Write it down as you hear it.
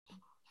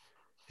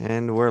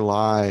And we're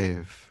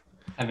live.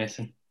 Hi,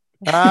 Mason.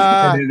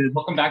 Ah,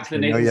 Welcome back to the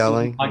no Nathan Season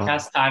yelling. Well,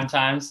 podcast.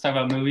 Times, talk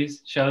about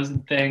movies, shows,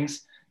 and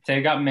things. Today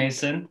we got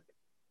Mason.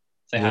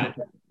 Say yeah. hi.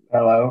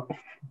 Hello.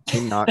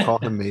 Can you not call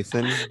him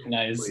Mason?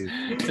 Nice. Please.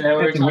 Today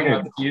we're It's talking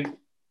weird. about Steve.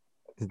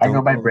 I Don't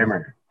go by call him.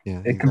 Brehmer. Yeah,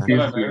 It exactly. Go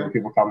by confuses me when Brehmer.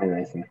 people call me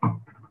Mason.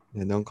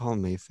 Yeah, don't call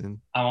him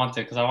Mason. I want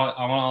to because I want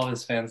all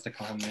his fans to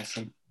call him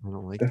Mason. I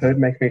don't like The that. hood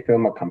makes me feel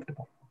more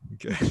comfortable.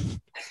 Good.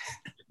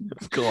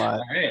 Glad.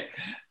 All right.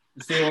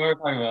 Steve, what we're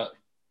talking about?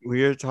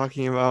 We are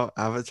talking about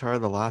Avatar: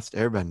 The Last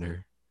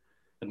Airbender.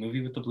 The movie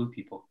with the blue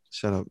people.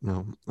 Shut up.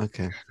 No.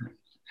 Okay.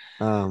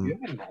 Do you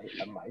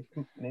have a mic,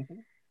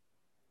 Nathan?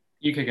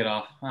 You kick it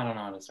off. I don't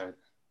know how to start.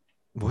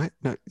 What?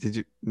 No, did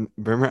you?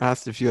 Bremer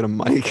asked if you had a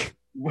mic.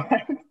 What?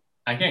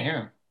 I can't hear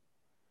him.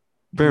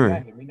 Do you Bremer.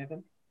 not hear me,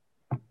 Nathan?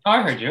 Oh,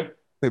 I heard you.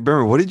 Wait,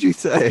 Bremer, what did you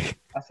say?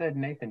 I said,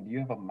 Nathan, do you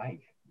have a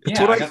mic? That's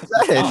Yeah, what I got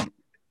the said. phone.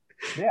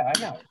 Yeah, I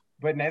know.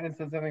 But Nathan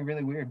said something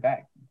really weird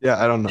back.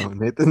 Yeah, I don't know.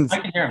 Nathan's. I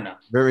can hear him now.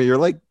 Bremer, you're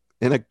like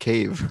in a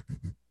cave.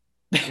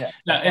 Yeah.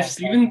 Now, if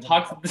Steven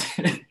talks.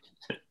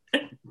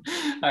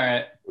 All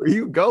right. Where are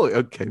you going?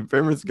 Okay,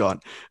 Bremer's gone.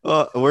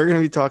 We're gonna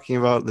be talking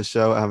about the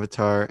show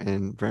Avatar,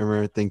 and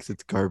Bremer thinks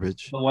it's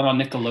garbage. The one on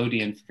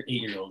Nickelodeon for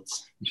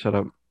 8-year-olds. Shut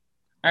up.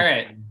 All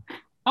right.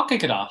 I'll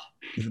kick it off.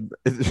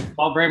 Is-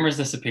 While Brehmer's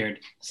disappeared.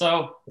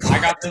 So I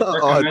got this.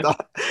 oh, I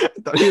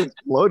thought he was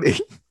floating.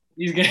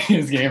 He's getting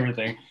his game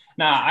everything.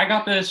 Nah, I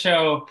got this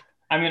show.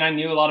 I mean, I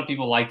knew a lot of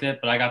people liked it,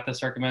 but I got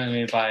this recommended to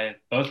me by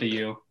both of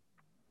you.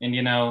 And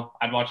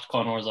I'd watched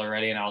Clone Wars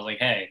already, and I was like,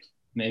 hey,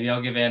 maybe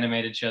I'll give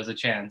animated shows a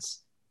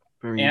chance.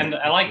 And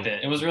I liked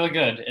it. It was really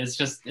good. It's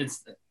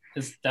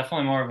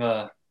definitely more of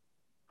a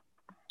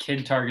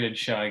kid-targeted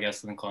show, I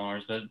guess, than Clone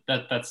Wars. But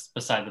that's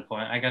beside the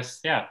point. I guess.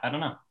 Yeah, I don't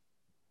know.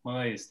 What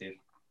about you, Steve?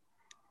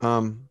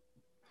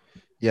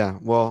 Yeah.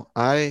 Well,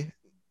 I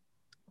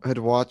had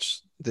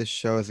watched this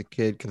show as a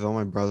kid because all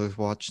my brothers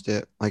watched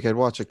it. Like I'd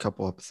watch a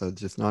couple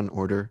episodes, just not in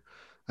order.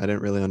 I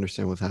didn't really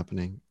understand what's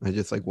happening. I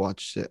just like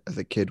watched it as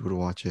a kid would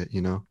watch it,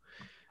 you know.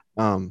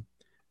 And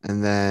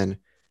then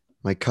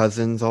my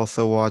cousins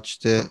also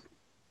watched it.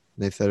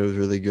 They said it was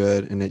really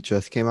good, and it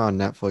just came out on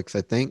Netflix,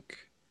 I think,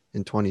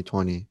 in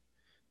 2020,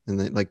 and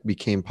it like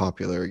became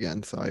popular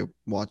again. So I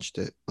watched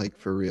it like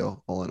for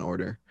real, all in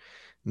order,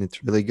 and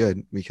it's really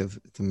good because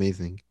it's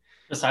amazing.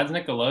 Besides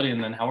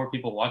Nickelodeon, then how were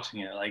people watching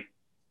it? Like,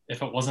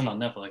 if it wasn't on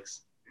Netflix.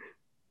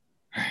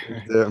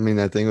 I mean,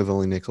 that thing was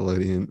only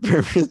Nickelodeon.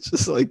 It's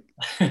just like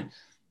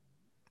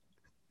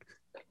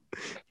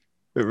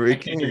I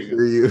can't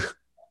hear you.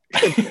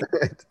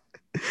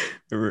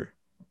 Remember.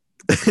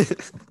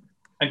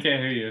 I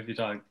can't hear you if you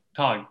talk.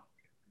 Talk.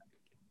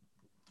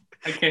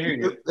 I can't hear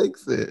you.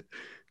 Fix it.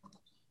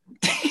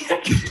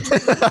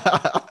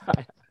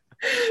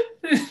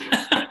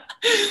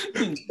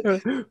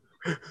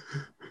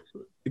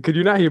 Could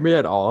you not hear me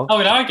at all?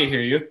 Oh, now I can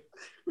hear you.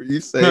 Were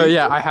you saying? No,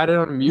 yeah, I had it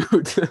on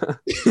mute.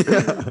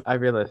 I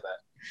realized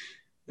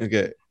that.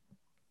 Okay.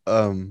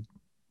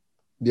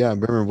 Yeah,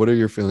 remember, what are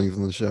your feelings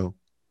on the show?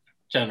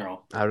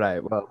 General. All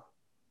right. Well,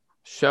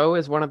 show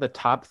is one of the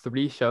top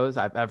 3 shows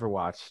I've ever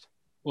watched.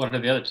 What are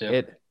the other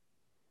two?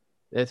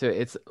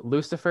 It's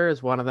Lucifer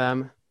is one of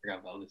them, I forgot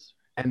about this.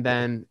 and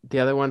then the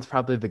other one's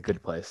probably The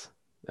Good Place.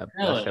 That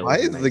Really? show Why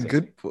was is the amazing.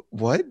 good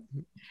what?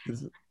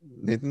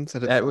 Nathan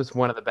said it. That was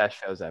one of the best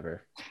shows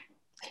ever.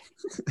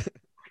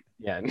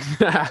 Yeah.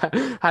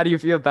 How do you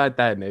feel about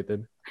that,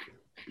 Nathan?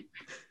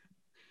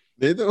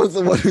 Nathan was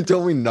the one who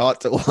told me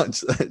not to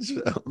watch that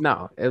show.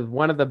 No, it was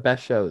one of the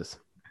best shows.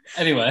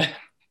 Anyway,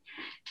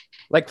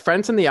 Like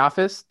Friends and The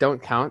Office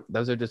don't count.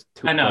 Those are just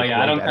two. I know. like, Yeah,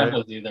 I way don't better.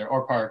 count those either.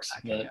 Or Parks.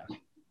 Okay, But,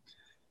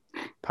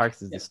 yeah.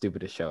 Parks is the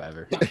stupidest show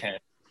ever. okay.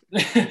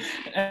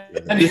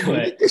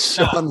 Anyway,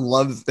 Sean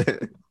loves it.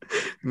 It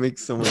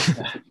makes so much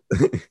sense.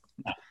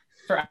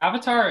 for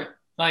Avatar,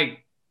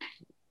 like,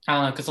 I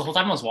don't know, because the whole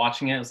time I was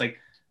watching it, it was like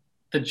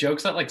the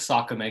jokes that like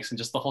Sokka makes and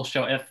just the whole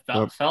show. It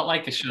felt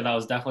like a show that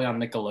was definitely on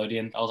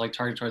Nickelodeon. I was like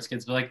targeted towards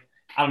kids, but like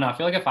I don't know. I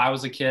feel like if I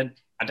was a kid,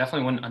 I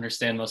definitely wouldn't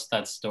understand most of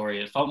that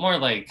story. It felt more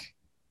like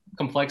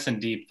complex and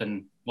deep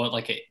than what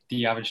like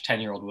the average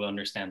 10-year-old would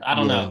understand. I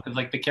don't know, because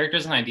like the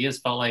characters and ideas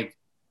felt like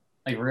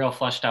real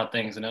fleshed out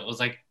things, and it was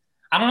like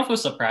I don't know if it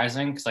was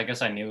surprising because I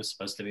guess I knew it was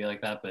supposed to be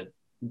like that, but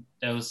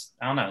it was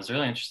I don't know. It was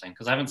really interesting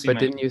because I haven't seen. But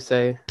didn't you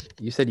say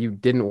you said you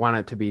didn't want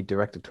it to be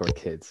directed toward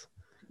kids?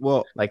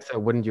 Well, Like, so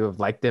wouldn't you have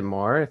liked it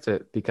more if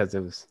it because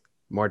it was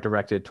more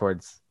directed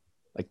towards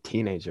like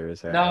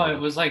teenagers? Or, No, it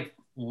was like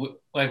what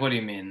do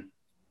you mean?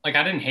 Like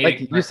I didn't hate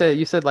like it.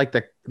 you said like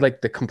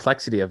the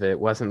complexity of it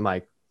wasn't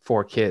like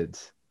for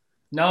kids.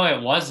 No, it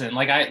wasn't.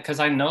 Like because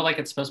I know like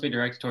it's supposed to be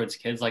directed towards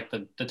kids, like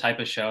the type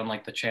of show and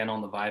like the channel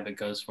and the vibe it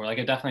goes for. Like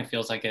it definitely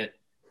feels like it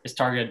is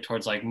targeted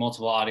towards like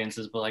multiple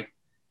audiences, but like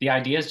the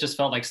ideas just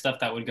felt like stuff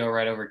that would go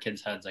right over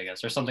kids' heads, I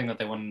guess, or something that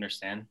they wouldn't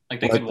understand. Like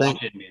they could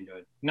watch it and be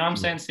enjoyed. You know what I'm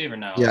saying, Steve, or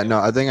no? yeah, no,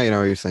 I think I know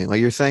what you're saying. Like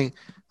you're saying,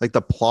 like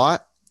the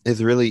plot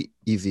is really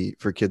easy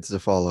for kids to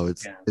follow.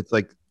 It's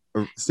like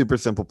a super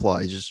simple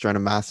plot. He's just trying to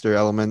master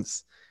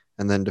elements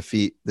and then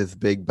defeat this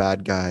big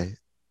bad guy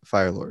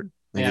Fire Lord.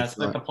 Like Yeah, it's it's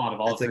like not. the plot of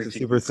all It's like three a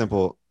super seasons.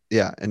 simple.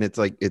 Yeah, and it's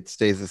like it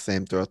stays the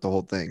same throughout the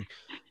whole thing.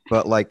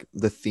 But like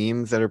the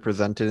themes that are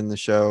presented in the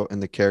show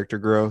and the character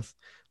growth,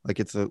 like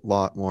it's a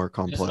lot more Just a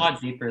complex.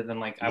 lot deeper than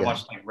like I Yeah.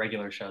 watched like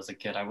regular shows as a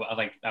kid.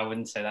 I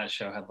wouldn't say that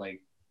show had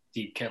like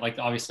like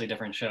obviously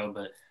different show,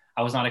 but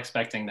I was not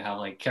expecting to have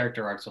like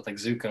character arcs with like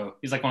Zuko.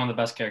 He's like one of the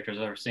best characters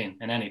I've ever seen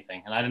in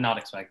anything, and I did not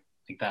expect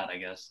like that. I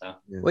guess so.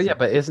 Well, yeah,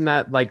 but isn't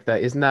that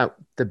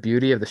the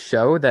beauty of the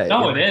show that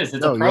No, it is.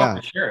 It's a No, pro yeah.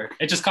 for sure.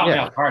 It just caught me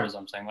Yeah. off guard, as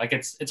I'm saying. Like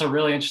it's a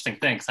really interesting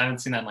thing because I haven't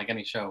seen that in like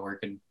any show where it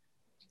could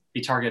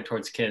be targeted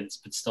towards kids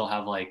but still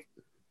have like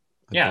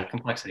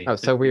complexity. Oh,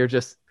 so we were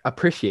just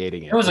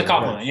appreciating it. It was a Yeah.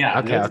 compliment. Yeah.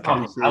 Okay, It was a okay.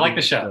 compliment. I like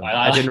the show.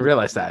 I didn't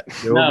realize that.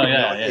 There will No, be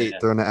yeah, no yeah, hate yeah.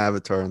 thrown at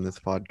Avatar in this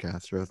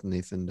podcast, or else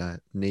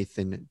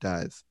Nathan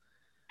dies.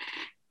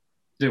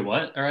 Do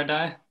what or I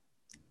die?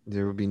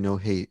 There will be no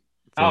hate.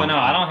 Oh thrown no, at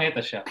I Avatar. don't hate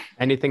the show.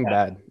 Anything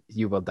bad,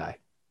 you will die.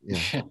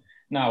 Yeah.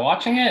 No,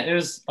 watching it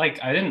was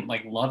like I didn't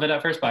like love it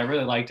at first, but I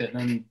really liked it. And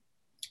then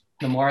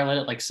the more I let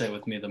it like sit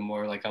with me, the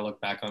more like I look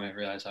back on it and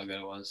realize how good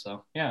it was.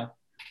 So yeah,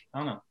 I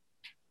don't know.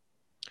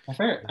 My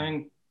favorite, I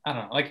mean, I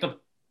don't know.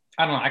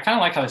 I don't know. I kind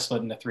of like how they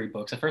split into 3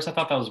 books. At first, I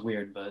thought that was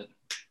weird, but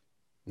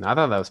No, I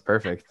thought that was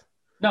perfect.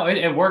 no,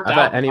 it worked I out.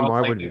 thought any I was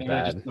more like, would be they're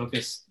gonna bad. just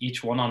focus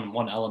each one on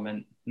one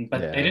element,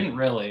 but Yeah. they didn't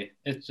really.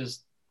 It's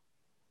just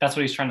that's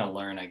what he's trying to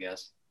learn, I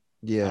guess.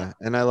 Yeah,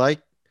 and I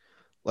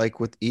like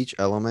with each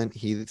element,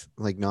 he's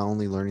like not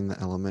only learning the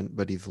element,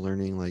 but he's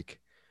learning like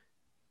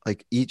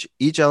each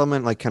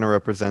element like kind of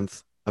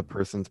represents a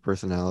person's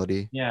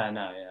personality, Yeah,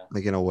 no, yeah,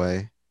 like in a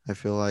way. I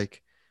feel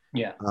like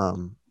yeah.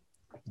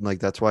 like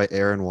that's why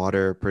air and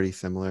water are pretty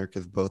similar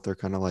because both are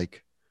kind of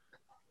like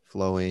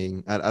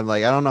flowing. I'm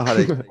like I don't know how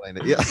to explain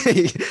it. Yeah.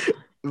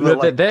 But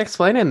like They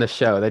explain it in the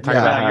show. They talk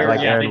Yeah, about how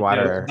like yeah, air they and do.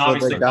 water. so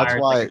Obviously, like that's fire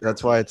is, why like,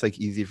 that's why it's like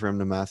easy for him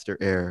to master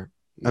air.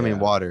 I mean Yeah.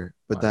 water,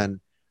 but Water. then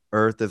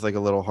earth is like a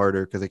little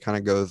harder because it kind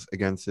of goes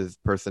against his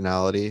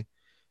personality,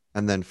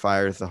 and then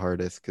fire is the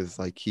hardest because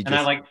like he And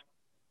just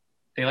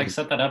they like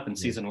set that up in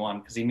season 1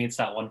 because he meets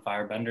that one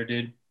firebender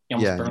dude. He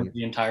almost Yeah, burns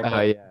the entire Oh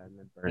book. yeah, and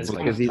then burns, It's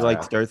like, because he the like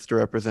fire. starts to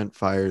represent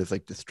fire as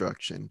like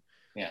destruction.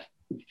 Yeah.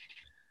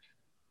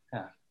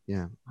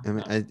 Yeah, I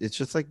mean it's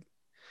just like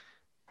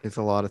it's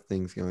a lot of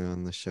things going on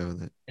in the show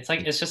that It's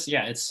like it's just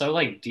it's so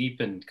like deep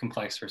and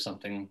complex for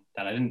something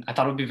that I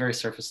thought it would be very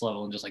surface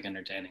level and just like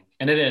entertaining.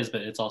 And it is,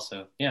 but it's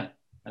also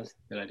that's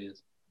good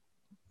ideas.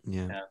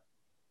 yeah.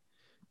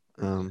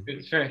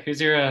 Sure. Who's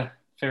your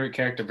favorite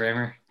character,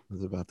 Brehmer? I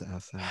was about to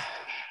ask that.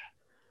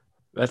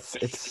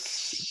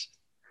 It's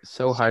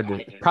so hard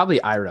to probably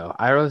Iroh.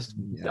 Iroh's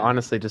Yeah.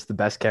 honestly just the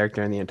best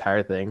character in the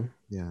entire thing.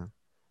 Yeah,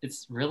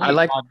 It's really I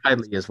like odd. Ty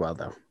Lee as well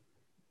though.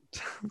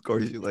 of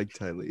course you like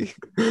Ty Lee.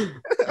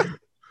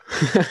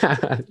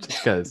 Just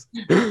because.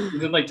 She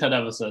did like 10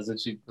 episodes and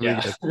she You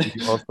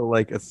also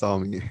like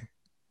Asami.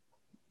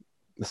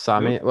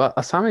 Asami. Well,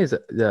 Asami's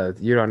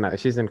you don't know.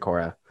 She's in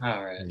Korra.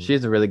 All right.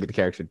 She's a really good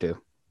character too.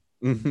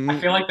 I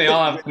feel like they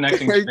all have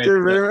connecting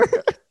Character,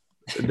 traits.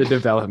 The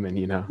development,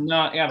 you know.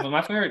 No, yeah, but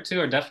my favorite two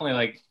are definitely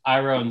like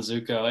Iroh and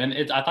Zuko,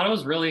 and I thought it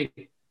was really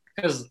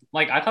because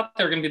like I thought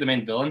they were gonna be the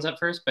main villains at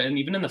first, but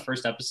even in the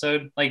first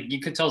episode, like you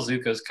could tell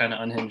Zuko's kind of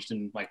unhinged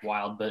and like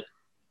wild, but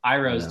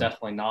Iroh's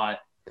definitely not.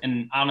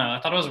 And I don't know, I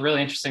thought it was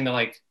really interesting to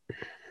like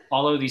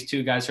follow these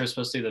 2 guys who are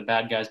supposed to be the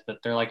bad guys, but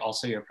they're like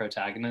also your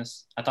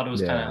protagonists. I thought it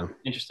was kind of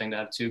interesting to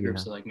have 2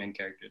 groups of like main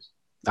characters.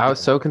 I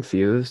was so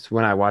confused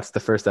when I watched the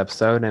first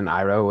episode and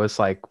Iroh was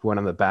like one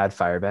of the bad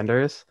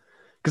firebenders.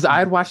 Because I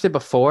had watched it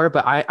before,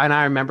 but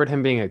I remembered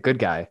him being a good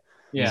guy.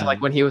 Yeah. So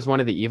like when he was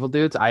one of the evil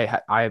dudes, I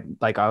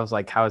was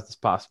like, how is this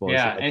possible? Yeah,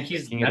 is he, like, and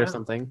he's faking it or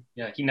something.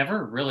 Yeah, he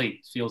never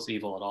really feels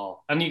evil at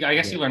all. I mean, I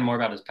guess you learn more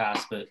about his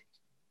past, but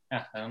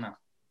I don't know.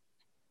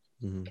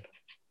 Mm-hmm.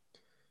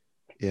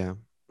 Yeah,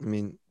 I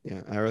mean,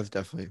 yeah, Iroh's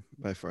definitely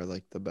by far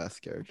like the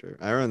best character.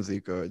 Iroh and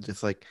Zuko are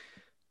just like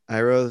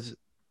Iroh's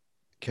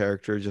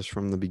character just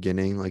from the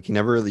beginning. Like he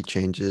never really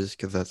changes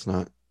because that's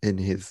not in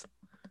his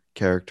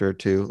character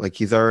too. Like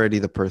he's already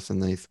the person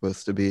that he's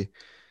supposed to be.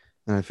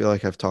 And I feel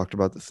like I've talked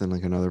about this in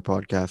like another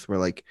podcast where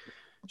like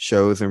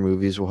shows or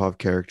movies will have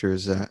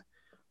characters that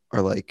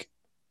are like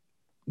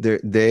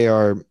they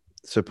are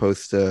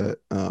supposed to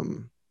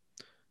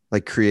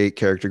like create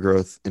character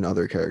growth in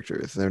other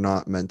characters. They're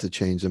not meant to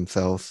change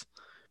themselves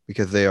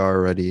because they are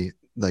already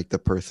like the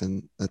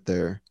person that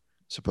they're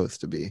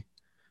supposed to be.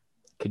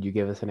 Could you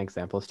give us an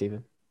example,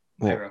 Steven?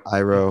 Well,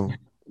 Iroh,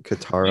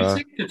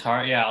 Katara.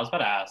 Katara, yeah, I was about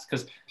to ask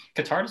because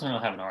Katara doesn't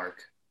really have an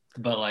arc,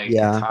 but like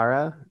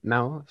Katara,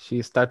 no,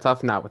 she starts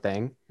off not with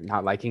Aang,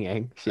 not liking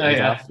Aang. She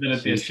ends off,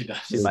 she does.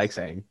 she likes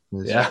Aang.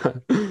 Yeah.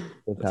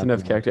 That's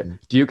enough character.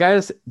 Do you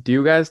guys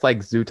like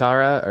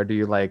Zutara or do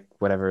you like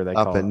whatever they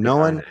call it? No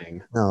one.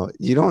 No,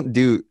 you don't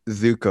do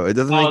Zuko. It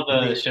doesn't make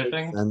the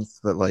shipping sense,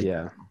 but like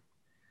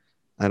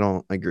I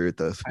don't agree with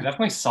those. I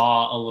definitely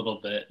saw a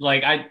little bit.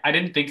 Like I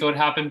didn't think it would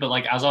happen, but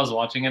like as I was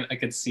watching it, I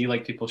could see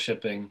like people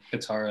shipping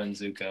Katara and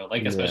Zuko,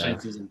 like especially in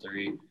season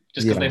 3.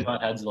 just because Yeah. they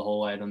butt heads the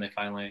whole way. Then they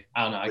finally,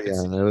 I don't know. I But could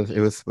yeah, see. it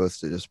was supposed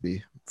to just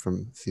be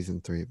from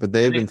season 3, but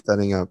they had been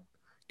setting up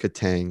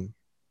Katang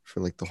for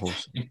like the whole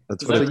show.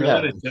 That's Is what that it really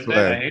yeah. the I ship thing? I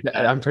swear. hate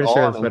I'm that. pretty All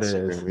sure on that's what it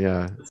is. Instagram,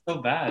 yeah. It's so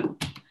bad.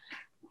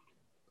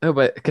 No,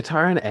 but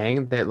Katara and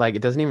Aang, they like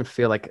it doesn't even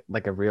feel like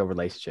a real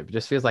relationship. It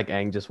just feels like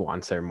Aang just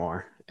wants her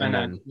more. I And know,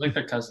 then like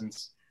they're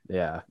cousins.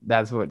 yeah,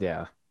 that's what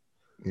Yeah,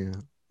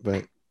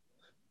 but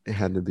it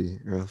had to be,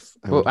 or else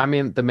I Well, would. I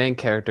mean, the main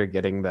character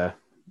getting the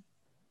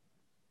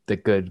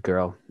good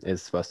girl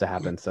is supposed to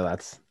happen, so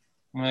that's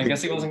Well, I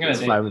guess he wasn't gonna It's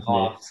date fine with me.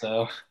 off,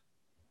 so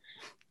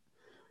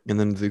And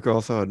then Zuko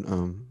also had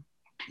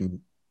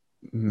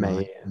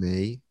May.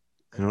 May.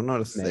 I don't know how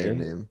to say her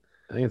May? name.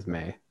 I think it's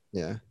May.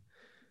 Yeah.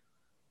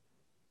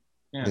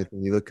 yeah.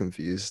 Nathan, you look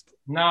confused.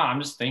 No,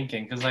 I'm just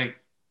thinking because like,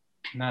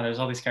 no, there's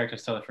all these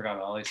characters. Totally forgot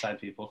about all these side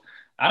people.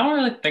 I don't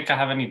really think I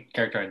have any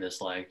character I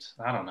disliked.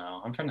 I don't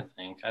know. I'm trying to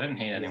think. I didn't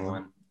hate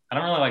anyone. I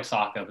don't really like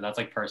Sokka, but that's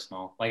like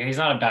personal. Like he's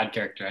not a bad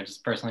character. I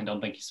just personally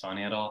don't think he's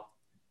funny at all.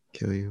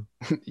 Kill you.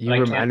 You I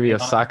remind can't me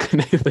of hate on Sokka,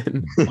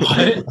 Nathan.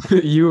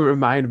 What? You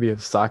remind me of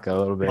Sokka a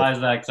little bit. Why is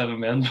that? Because I'm a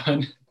man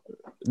bun.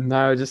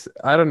 No, just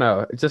I don't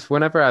know. Just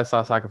whenever I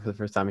saw Sokka for the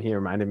first time, he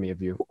reminded me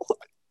of you.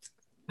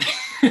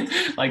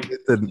 Like,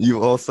 Nathan,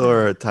 you also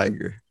are a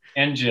tiger.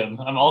 and Jim.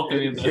 I'm all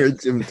three of You're a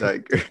those. gym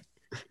tiger.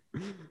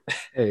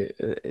 Hey,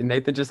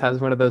 Nathan just has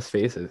one of those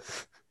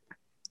faces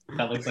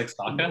That looks like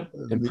Sokka.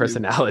 and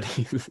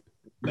personalities.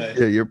 But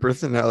Yeah, your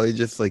personality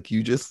just like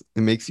it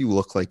makes you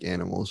look like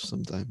animals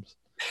sometimes.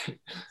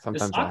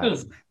 Sometimes I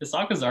have.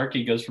 Sokka's arc,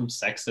 he goes from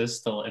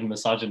sexist to and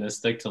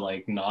misogynistic to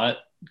like not,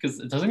 because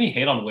doesn't he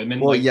hate on women?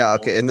 Well, like, yeah,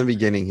 okay. In the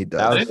beginning, he does.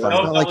 That was That's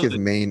funny. not like his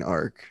main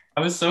arc.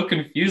 I was so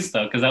confused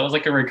though, because that was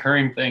like a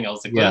recurring thing. I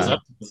was like, what is Yeah.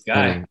 up with this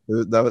guy?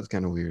 That was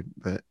kind of weird,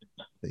 but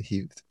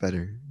he's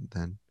better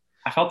than.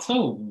 I felt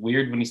so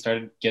weird when he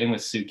started getting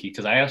with Suki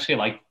because I actually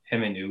liked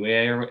him and Yue.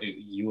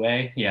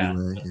 Yeah. Yeah.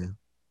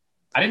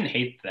 I didn't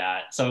hate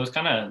that. So it was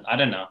kind of, I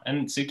don't know.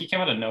 And Suki came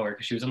out of nowhere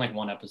because she was in like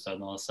one episode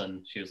and all of a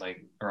sudden she was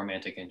like a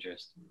romantic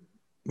interest.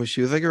 Well,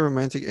 she was like a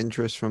romantic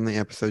interest from the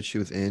episode she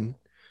was in,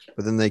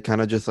 but then they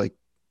kind of just like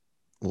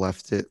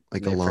left it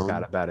like They alone.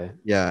 forgot about it.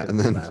 Yeah, and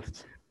They then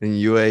left.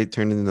 Yue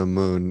turned into the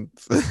moon,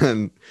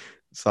 and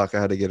Sokka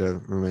had to get a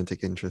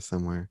romantic interest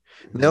somewhere.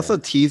 And they also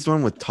teased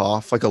one with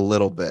Toph like a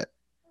little bit.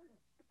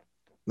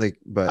 Like,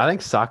 but I think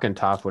Sokka and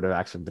Toph would have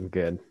actually been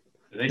good.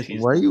 Did they tease?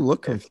 why do you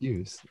look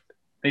confused?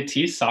 They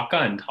teased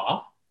Sokka and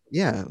Toph?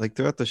 Yeah, like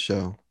throughout the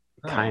show.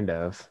 Oh. Kind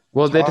of.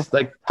 Well, they just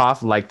like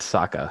Toph liked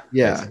Sokka.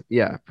 Yeah,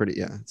 basically.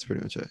 yeah, that's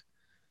pretty much it.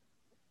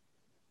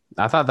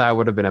 I thought that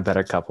would have been a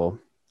better couple.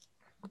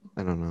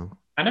 I don't know.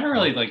 I never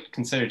really like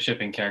considered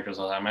shipping characters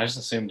all the time. I just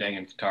assumed Aang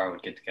and Katara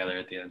would get together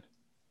at the end.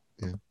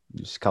 You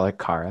just call it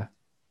Kara.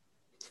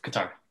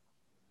 Katara.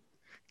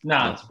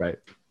 Nah. That's right.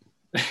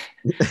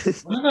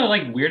 One of the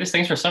like weirdest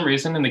things for some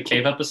reason in the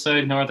cave episode,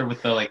 you know,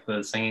 with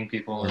the singing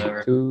people or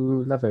whatever.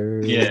 Two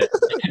lovers. Yeah.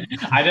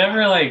 I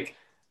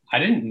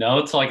didn't know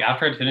until like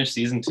after I'd finished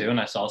season 2 and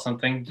I saw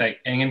something like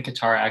Aang and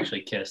Katara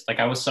actually kissed. Like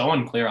I was so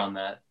unclear on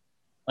that,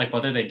 like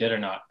whether they did or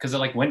not, because it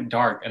like went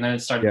dark and then it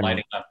started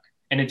lighting up,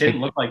 and it didn't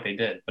look like they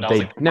did. But I was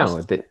like,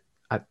 no,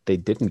 they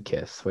didn't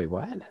kiss. Wait,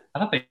 what? I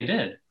thought they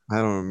did. I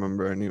don't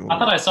remember anyone. I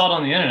thought I saw it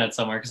on the internet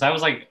somewhere because I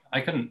was like, I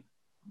couldn't.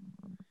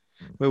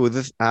 Wait, was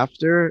this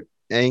after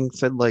Aang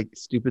said like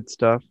stupid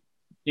stuff?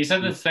 He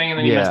said this thing and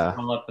then he messed Yeah. it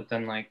all up, but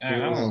then like I Yeah.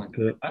 don't look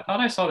at it. I thought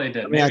I saw they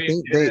did. I mean, I Maybe,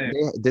 think they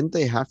didn't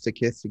they have to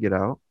kiss to get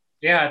out?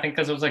 yeah, I think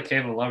because it was like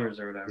Cave of Lovers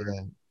or whatever.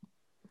 Yeah.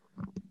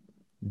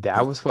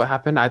 That was what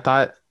happened. I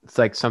thought it's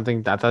like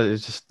something. I thought it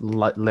was just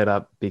lit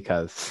up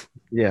because.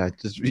 Yeah,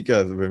 just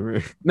because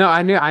remember. No,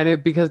 I knew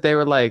because they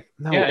were like,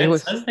 no, Yeah, it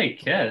was. says they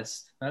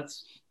kissed.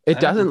 It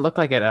doesn't look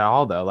like it at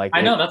all though. Like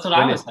I know that's what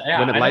I was. Yeah,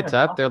 when it I lights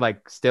never up, they're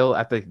like still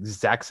at the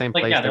exact same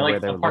like place yeah, they're where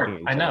like they were apart.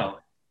 looking at I each other. know.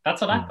 That's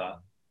what I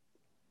thought.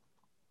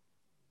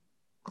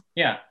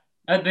 Yeah,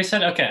 they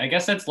said okay. I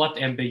guess it's left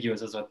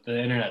ambiguous, is what the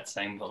internet's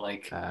saying. But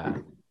like, I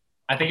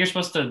think you're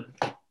supposed to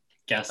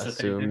guess that they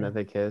Assume do. that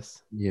they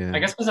kiss. Yeah. I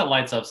guess because it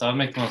lights up, so that would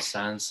make the most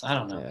sense. I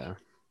don't know. Yeah.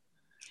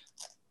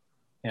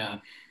 Yeah,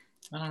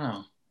 I don't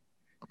know.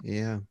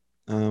 Yeah.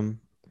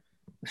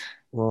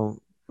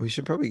 Well, we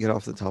should probably get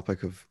off the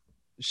topic of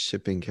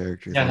shipping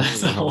characters. Yeah, I don't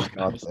that's know the how we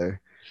whole- got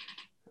there.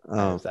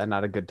 Is that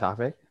not a good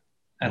topic?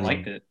 I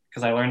liked it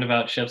because I learned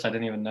about ships I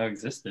didn't even know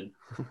existed.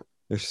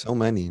 There's so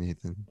many,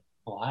 Nathan.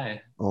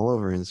 Why? All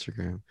over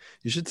Instagram.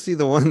 You should see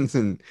the ones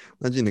in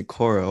Legend of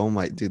Korra. Oh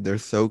my dude, they're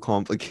so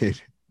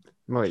complicated.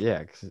 Well,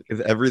 yeah, 'cause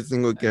Because every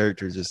single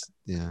character just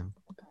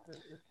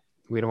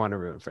we don't want to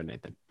ruin it for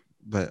Nathan.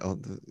 But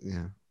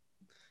yeah.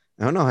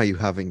 I don't know how you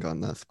haven't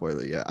gotten that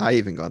spoiler yet. I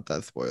even got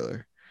that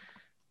spoiler.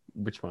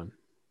 Which one?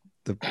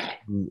 The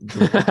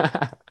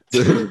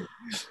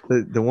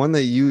the one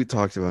that you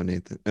talked about,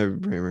 Nathan,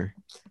 Brehmer,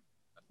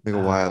 like a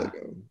while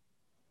ago.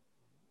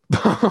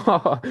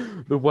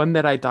 The one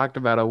that I talked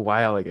about a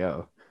while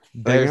ago.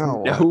 There's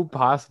no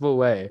possible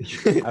way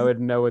I would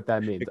know what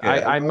that means.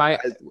 Okay, I might.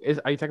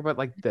 Are you talking about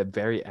like the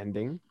very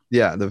ending?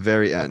 Yeah, the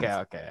very end.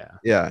 Okay.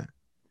 Yeah.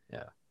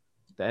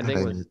 The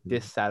ending was Nathan.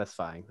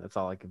 dissatisfying. That's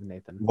all I give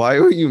Nathan. Why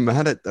were you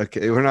mad at?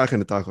 Okay, we're not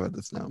going to talk about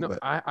this now. No, but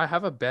I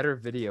have a better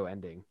video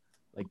ending.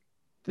 Like,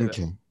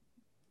 okay.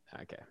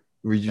 Okay.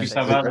 We That just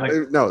takes about,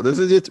 forever. like- no. This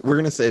is it. We're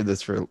gonna save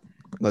this for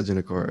Legend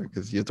of Korra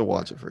because you have to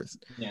watch it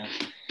first. Yeah.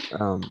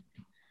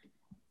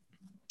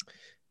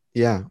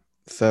 Yeah.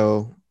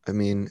 So I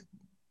mean,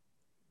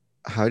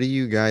 how do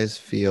you guys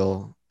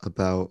feel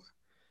about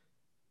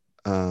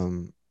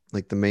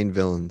like the main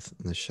villains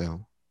in the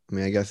show? I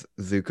mean, I guess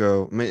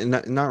Zuko. I mean,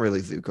 not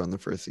really Zuko in the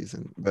first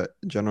season, but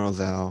General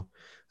Zhao,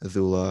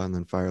 Azula, and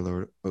then Fire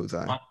Lord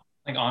Ozai.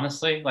 Like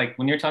honestly, like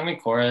when you're telling me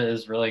Korra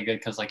is really good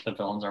because like the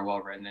villains are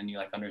well written and you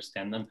like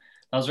understand them.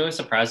 That was really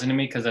surprising to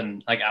me because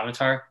in like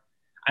Avatar,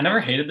 I never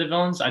hated the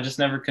villains. I just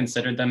never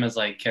considered them as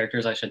like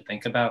characters I should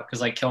think about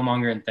because like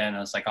Killmonger and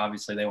Thanos, like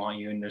obviously they want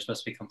you and they're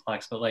supposed to be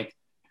complex, but like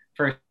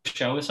for a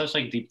show with such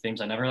like deep themes,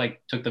 I never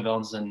like took the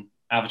villains in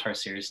Avatar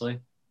seriously.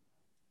 Like,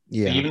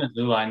 Yeah. even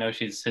Azula, I know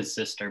she's his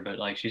sister, but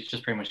like she's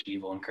just pretty much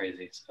evil and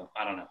crazy. So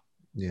I don't know.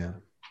 Yeah.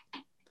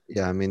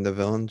 Yeah. I mean, the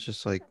villains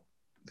just like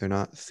they're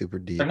not super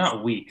deep. They're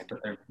not weak, but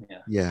they're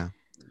Yeah.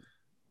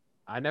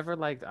 I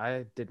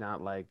did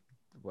not like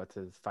what's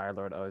his Fire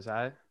Lord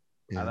Ozai.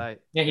 Yeah.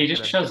 Yeah, he they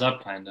just could've- shows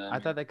up kind of. I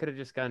thought they could have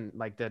just gone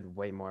like did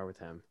way more with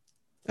him.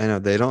 I know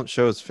they don't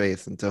show his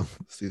face until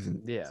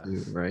season Yeah.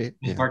 2, right?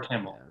 Yeah. Mark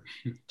Hamill.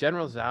 Yeah.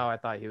 General Zhao, I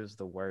thought he was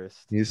the worst.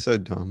 He's so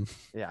dumb.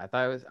 Yeah, I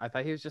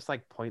thought he was just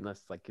like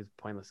pointless, like his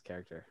pointless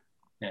character.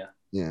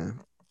 Yeah.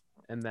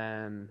 And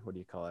then what do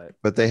you call it?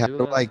 But they had to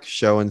Azula- like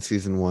show in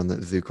season 1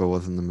 that Zuko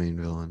wasn't the main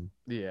villain.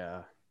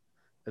 Yeah.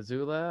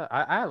 Azula,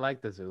 I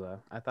liked Azula.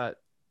 I thought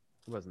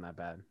it wasn't that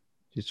bad.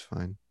 He's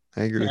fine.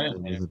 I agree Yeah,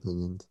 with his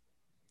opinions.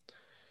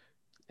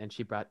 And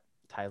she brought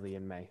Tylee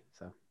and May,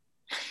 so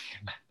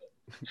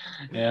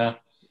Yeah.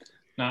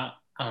 Nah,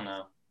 I don't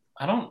know.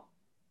 I don't.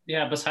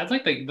 Yeah. Besides,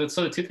 like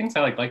so the two things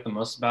I like the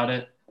most about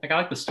it, like I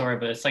like the story,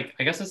 but it's like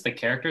I guess it's the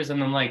characters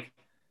and then like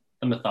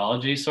the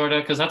mythology sort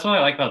of, because that's what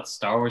I like about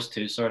Star Wars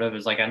too. Sort of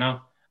is like I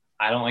know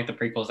I don't like the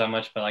prequels that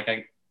much, but like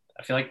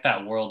I feel like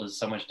that world is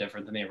so much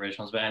different than the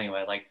originals. But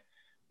anyway, like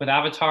with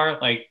Avatar,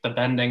 like the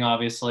bending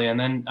obviously, and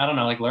then I don't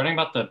know, like learning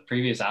about the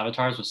previous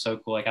Avatars was so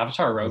cool. Like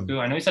Avatar Roku,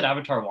 I know you said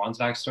Avatar One's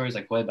backstory is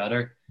like way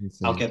better.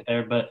 I'll get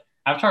there, but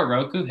Avatar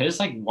Roku, his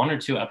like 1 or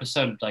 2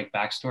 episode like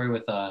backstory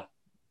with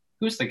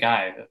who's the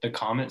guy? The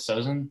Comet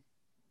Sozin?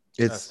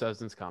 It's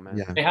Sozin's comment.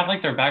 yeah. They have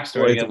like their backstory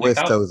Well, it's together. with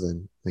Like,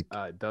 Sozin.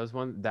 Like Those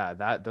ones those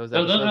those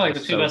episodes are like were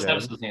the 2 so best good.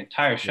 episodes in the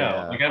entire show.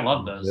 Yeah. Like I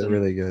love those. they're And,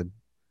 really good.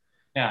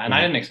 yeah, and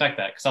I didn't expect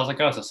that because I was like,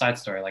 oh, it's a side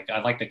story. Like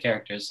I like the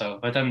characters, so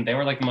but then they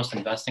were like the most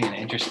investing and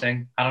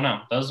interesting. I don't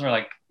know. Those were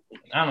like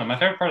I don't know. My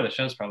favorite part of the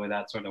show is probably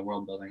that sort of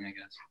world building, I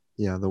guess.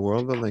 Yeah, the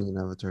world building in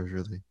Avatar is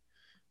really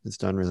it's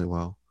done really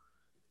well.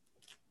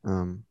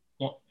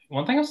 Well,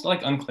 one thing I was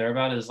like unclear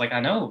about is like I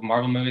know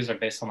Marvel movies are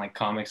based on like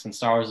comics and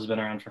Star Wars has been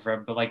around for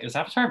forever, but like is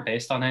Avatar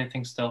based on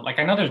anything still? Like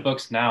I know there's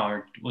books now,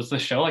 or was the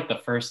show like the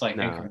first like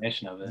No.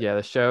 incarnation of it? Yeah,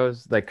 the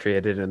shows like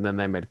created and then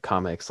they made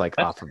comics like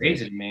That's off of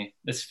crazy it. to me.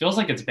 This feels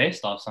like it's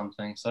based off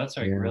something, so that's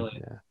like Yeah. really.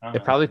 Yeah. I don't It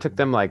know. probably took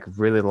them like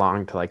really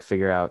long to like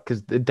figure out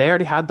because they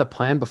already had the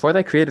plan before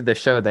they created the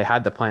show. They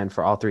had the plan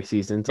for all 3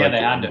 seasons. Yeah, like, they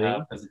the had to ending.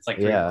 have because it's like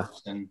 3 Yeah.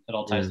 books and it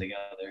all ties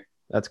together.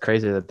 That's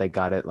crazy that they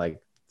got it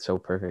like so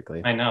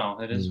perfectly. I know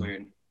it is Yeah.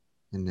 weird.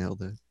 I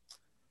nailed it.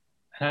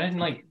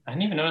 And I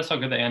didn't even notice how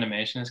good the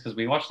animation is because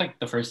we watched like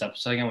the first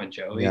episode again with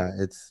Joey. Yeah,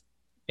 it's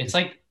It's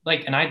like,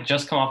 and I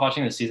just come off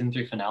watching the season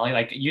 3 finale.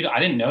 Like I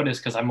didn't notice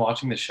because I'm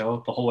watching the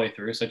show the whole way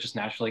through, so it just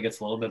naturally gets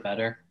a little bit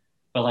better.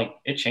 But like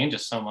it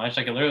changes so much.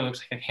 Like it literally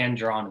looks like a hand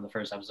drawn in the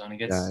first episode. And it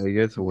gets it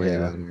gets way Yeah.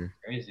 better.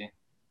 crazy.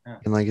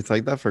 And like it's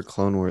like that for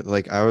Clone Wars.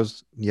 Like I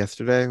was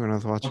yesterday when I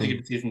was Once you watching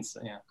get to seasons,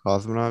 yeah.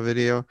 Cosmonaut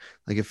video,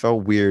 like it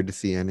felt weird to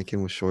see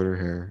Anakin with shorter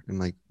hair and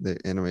like the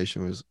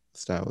animation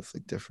style was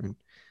like different.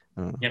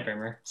 I don't know. Yeah,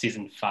 Brehmer,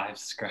 season 5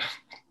 scrub.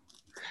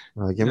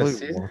 I can't Yeah, believe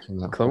season- we're watching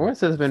that. Clone Wars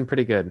has been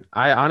pretty good.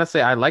 I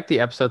honestly I like the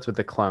episodes with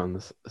the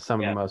clones. Some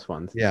of Yeah. the most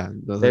ones. Yeah,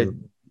 those They- are-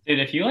 Dude,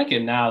 if you like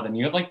it now, then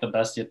you have like the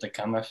best yet to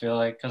come. I feel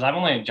like because I've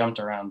only jumped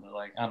around, but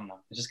like I don't know,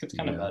 it just gets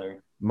kind of Yeah.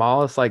 better.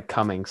 Maul is like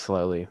coming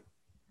slowly.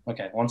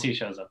 Okay, once he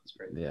shows up, it's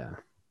great. Yeah.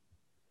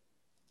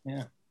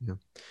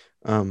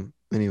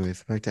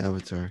 anyways, back to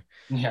Avatar.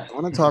 Yeah. I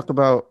want to talk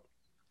about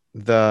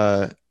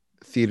the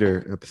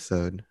theater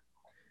episode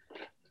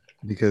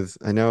because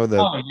I know that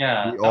Oh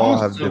yeah, we that all one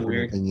was have so different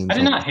weird. opinions. I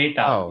did on not hate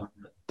that Oh. one.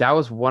 That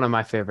was one of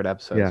my favorite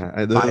episodes.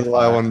 Yeah, this by is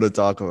why I far. wanted to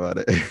talk about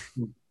it.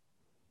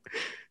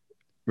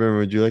 Remember,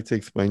 would you like to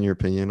explain your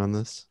opinion on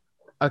this?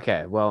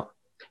 Okay, well,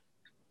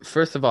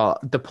 first of all,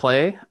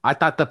 I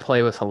thought the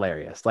play was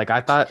hilarious. Like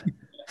I thought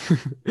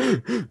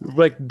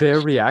like their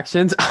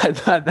reactions, I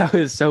thought that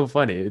was so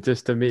funny. It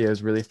just to me it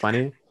was really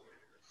funny.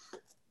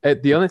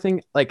 The only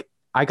thing like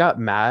I got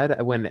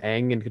mad when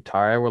Aang and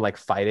Katara were like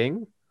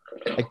fighting.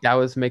 Like that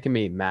was making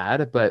me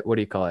mad, but what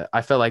do you call it?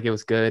 I felt like it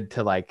was good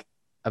to like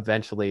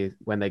eventually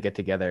when they get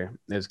together,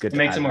 it was good It to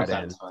makes add it more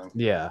that in. satisfying.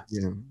 Yeah.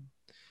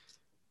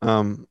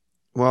 Yeah.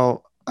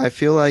 Well, I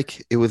feel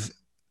like it was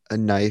a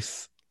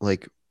nice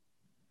like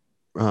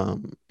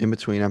in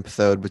between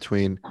episode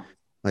between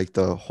like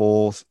the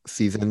whole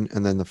season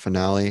and then the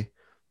finale.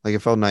 Like it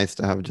felt nice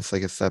to have just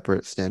like a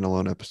separate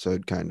standalone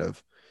episode kind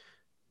of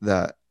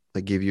that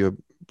like gave you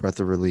a breath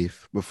of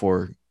relief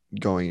before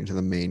going into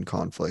the main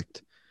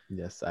conflict.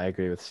 Yes, I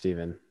agree with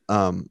Steven.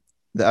 Um,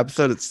 the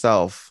episode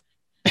itself,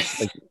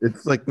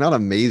 it's like not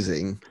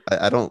amazing.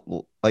 I don't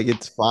like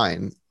it's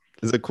fine.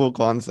 It's a cool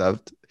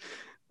concept.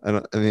 I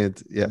mean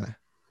it's yeah.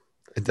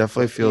 It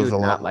definitely What do you feels a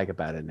not lot. like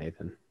about it,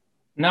 Nathan?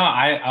 No,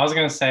 I was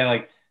gonna say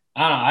like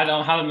I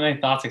don't have many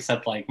thoughts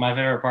except like my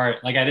favorite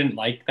part. Like I didn't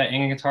like that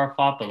Aang and guitar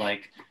flop, but like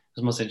it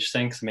was most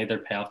interesting because it made their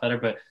payoff better.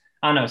 But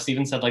I don't know.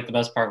 Steven said like the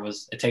best part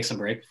was it takes a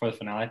break before the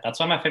finale. That's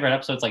why my favorite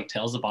episode's like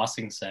Tales of Boss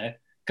Say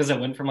because it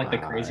went from like the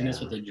craziness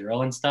Yeah. with the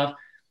drill and stuff,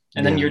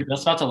 and then Yeah. you're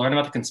just about to learn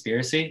about the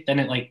conspiracy. Then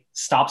it like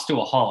stops to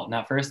a halt. And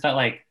at first that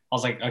like I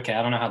was like, okay,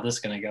 I don't know how this is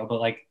gonna go, but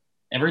like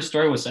every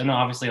story was, and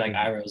obviously like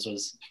Iroh's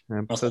was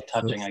most like Episode's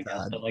so touching, I guess,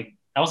 sad. but like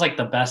that was like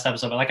the best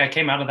episode. But like I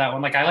came out of that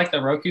one, like I like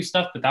the Roku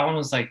stuff, but that one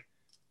was like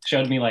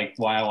showed me like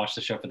why I watched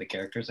the show for the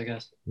characters, I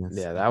guess. Yes.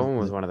 Yeah, that one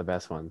was one of the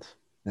best ones.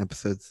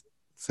 Episode's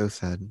so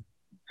sad.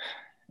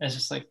 It's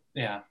just like,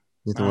 yeah.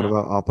 Nathan, what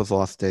about Appa's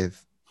Lost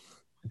Days?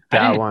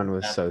 That one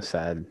was so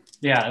sad.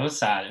 Yeah, it was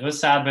sad. It was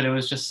sad, but it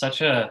was just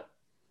such a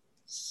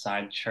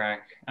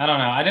sidetrack. I don't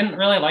know. I didn't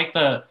really like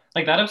that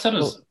episode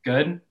was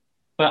good,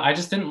 but I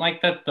just didn't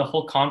like that the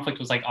whole conflict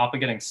was like Appa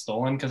getting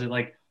stolen because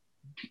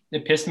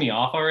it pissed me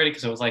off already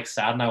because it was like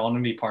sad and I wanted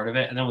to be part of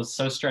it, and it was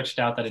so stretched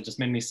out that it just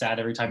made me sad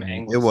every time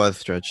Aang It was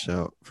stretched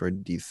out for a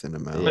decent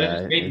amount. But Yeah, it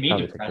just made it me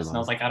probably took depressed, too and I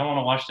was long. like, I don't want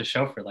to watch the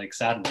show for like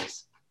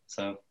sadness.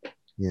 So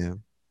Yeah.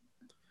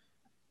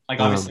 like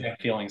obviously I'm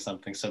feeling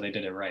something, so they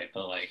did it right.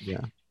 But like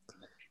Yeah.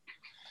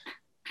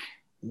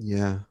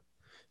 Yeah.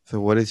 So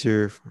what is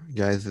your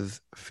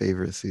guys'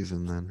 favorite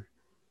season then?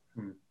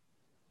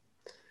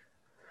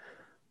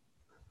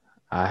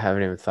 I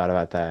haven't even thought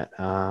about that.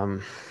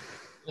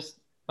 just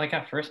like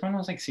at first one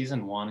was like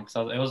season one because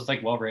it was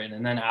like well written,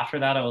 and then after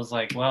that I was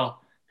like,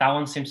 well, that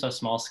one seems so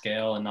small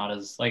scale and not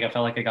as like I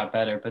felt like it got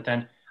better. But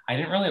then I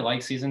didn't really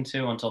like season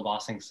two until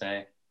Bossing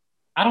Say.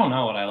 I don't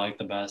know what I like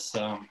the best,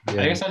 so I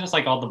guess I just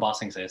like all the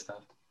Bossing Say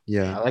stuff.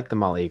 Yeah. I like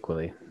them all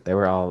equally. They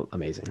were all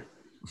amazing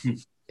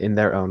in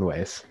their own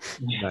ways.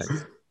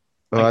 Nice.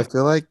 Oh, I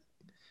feel like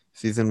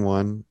season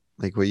one,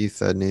 like what you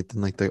said, Nathan,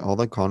 like all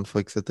the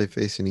conflicts that they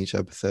face in each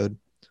episode,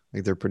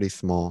 like they're pretty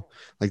small.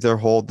 Like their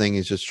whole thing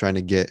is just trying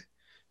to get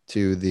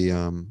to the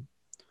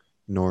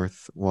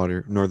northern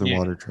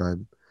water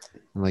tribe.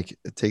 And like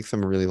it takes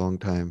them a really long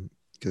time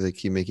because they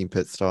keep making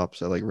pit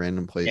stops at like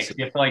random Yeah, places. 'cause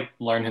you have to like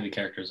learn who the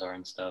characters are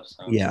and stuff.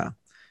 So Yeah.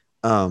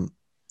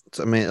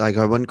 So I mean, like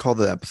I wouldn't call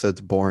the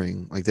episodes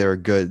boring. Like they were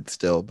good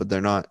still, but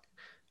they're not.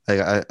 Like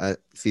I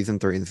season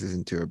 3 and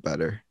season 2 are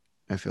better.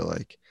 I feel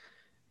like.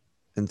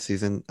 And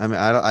I mean,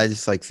 I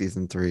just like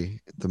season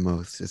 3 the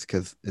most, just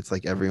because it's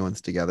like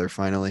everyone's together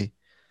finally.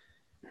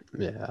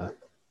 Yeah.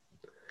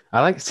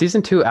 I like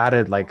season 2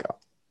 added like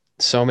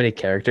so many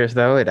characters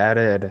though. It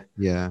added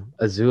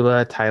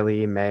Azula, Ty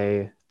Lee,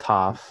 May,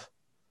 Toph.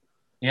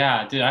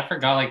 Yeah, dude, I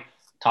forgot like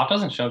Top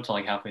doesn't show up till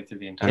like halfway through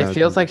the entire. It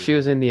feels like she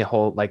was in the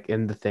whole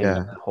in the thing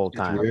the whole It's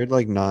time. weird,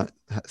 like not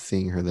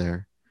seeing her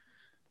there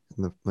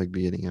in the like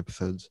beginning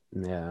episodes.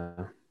 Yeah.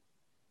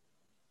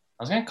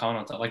 I was gonna comment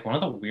on that. Like one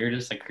of the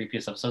weirdest, like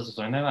creepiest episodes was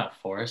when they're in that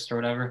forest or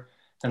whatever.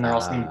 Then they're all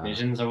seeing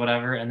visions or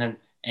whatever, and then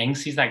Aang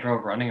sees that girl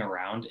running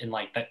around, and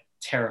like that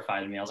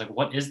terrified me. I was like,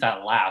 "What is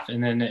that laugh?"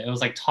 And then it was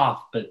like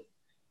Toph, but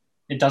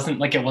it doesn't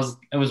like it was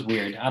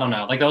weird. I don't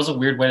know. Like that was a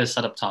weird way to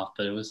set up Toph,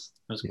 but it was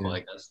cool, I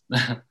guess.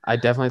 I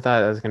definitely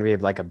thought it was gonna be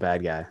like a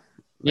bad guy.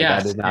 Like,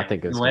 I did not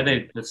think it was the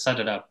way they set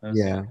it up.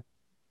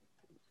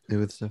 It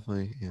was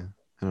definitely I don't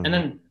and know.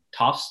 then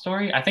Toph's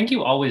story, I think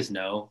you always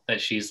know that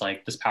she's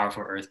like this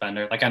powerful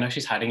earthbender. Like I know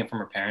she's hiding it from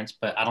her parents,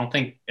 but I don't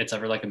think it's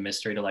ever like a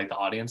mystery to like the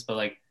audience. But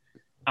like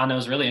I don't know, it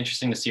was really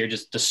interesting to see her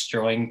just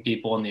destroying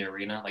people in the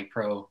arena, like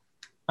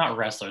not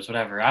wrestlers,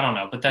 whatever. I don't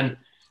know. But then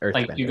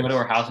like you go to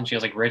her house and she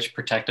has like rich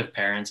protective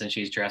parents and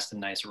she's dressed in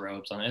nice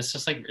robes. And it's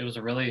just like it was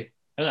I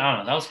don't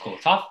know, that was cool.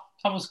 Toph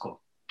was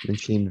cool. And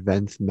she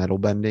invents metal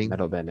bending. That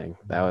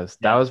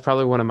was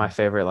probably one of my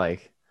favorite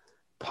like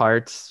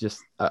parts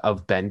just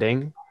of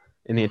bending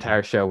in the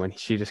entire show, when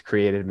she just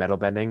created metal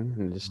bending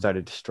and just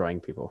started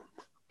destroying people.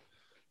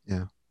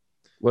 Yeah.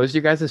 What was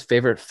your guys'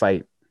 favorite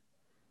fight?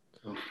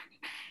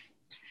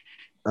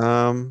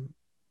 I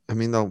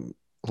mean the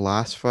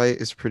last fight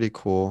is pretty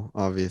cool,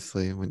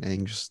 obviously, when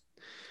Aang just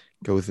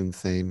goes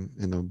insane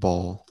in the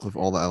ball of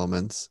all the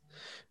elements.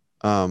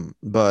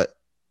 But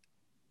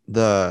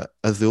the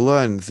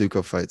Azula and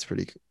Zuko fight's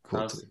pretty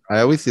cool too. I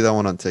always see that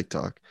one on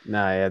TikTok.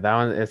 That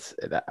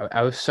one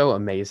I was so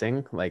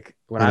amazing. Like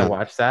when I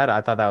watched that,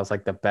 I thought that was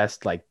like the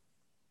best like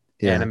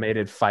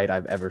animated fight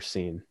I've ever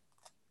seen.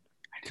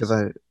 Because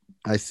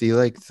I see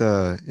like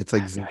it's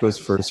like Zuko's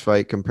first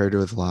fight compared to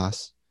his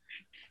last.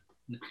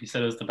 You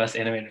said it was the best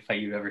animated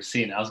fight you've ever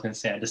seen. I was gonna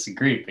say I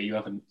disagree, but you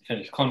haven't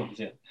finished Clone Wars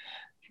yet.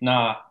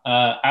 Nah,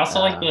 I also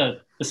like the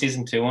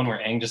season 2 one where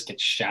Aang just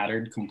gets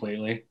shattered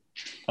completely.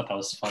 thought that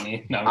was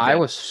funny. No, I'm I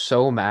kidding. was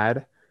so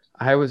mad.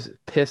 I was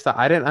pissed.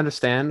 I didn't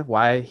understand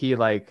why he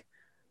like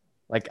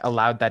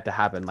allowed that to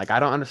happen. Like I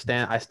don't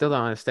understand. I still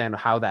don't understand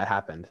how that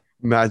happened.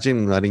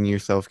 Imagine letting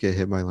yourself get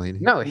hit by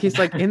lightning. No, he's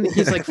in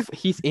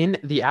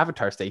the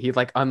avatar state. He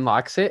like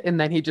unlocks it and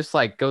then he just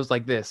like goes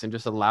like this and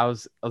just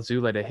allows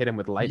Azula to hit him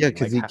with Yeah, lightning.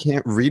 because Like he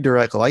can't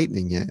redirect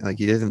lightning yet. Like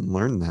he doesn't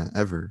learn that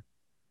ever.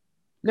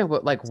 no,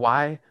 but like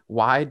why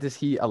does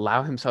he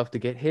allow himself to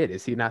get hit?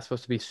 Is he not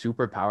supposed to be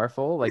super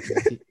powerful? Like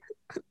is he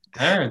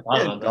I never thought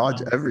Can't about that. dodge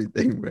though.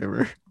 everything,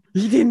 Brehmer.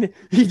 he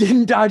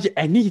didn't dodge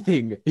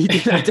anything. He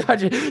did not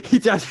dodge it. He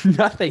dodged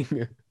nothing.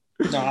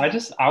 No,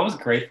 I was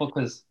grateful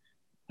because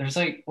there's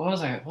like what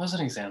was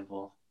an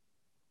example?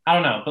 I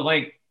don't know, but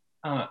like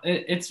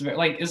it's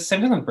like it's the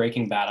same thing with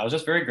Breaking Bad. I was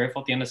just very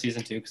grateful at the end of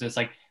season 2 because it's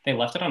like they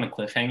left it on a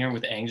cliffhanger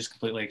with Aang just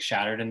completely like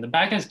shattered, and the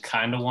bad guys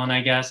kind of won,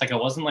 I guess. Like it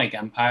wasn't like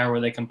Empire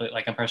where they complete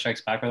like Empire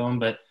Strikes Back or the one,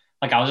 but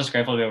like I was just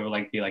grateful to be able to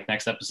like be like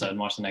next episode and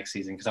watch the next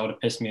season because that would have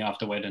pissed me off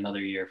to wait another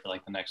year for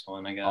like the next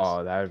one, I guess.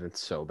 Oh, that would have been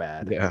so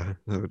bad. Yeah.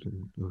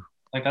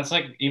 Like that's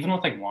like even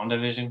with like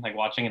WandaVision, like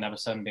watching an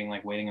episode and being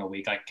like waiting a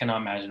week, I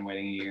cannot imagine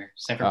waiting a year.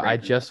 Same for I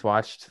Breaking just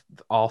watched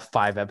all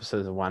 5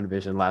 episodes of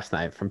WandaVision last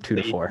night from 2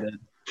 Bad. to 4. Ethan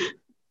did.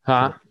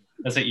 Huh?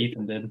 That's what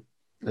Ethan did.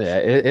 Yeah,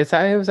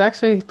 it was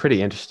actually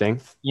pretty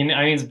interesting. You know,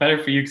 I mean, it's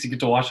better for you because you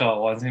get to watch it all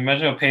at once.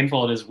 Imagine how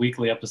painful it is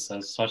weekly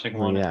episodes just watching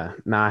one. Yeah.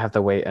 Now I have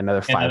to wait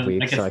another 5 like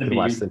weeks so it's I the can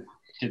watch be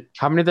the.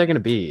 How many are there going to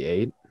be?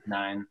 8,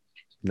 9.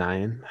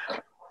 9?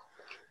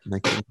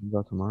 Next one comes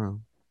out tomorrow.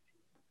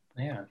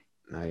 Yeah,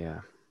 Oh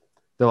yeah.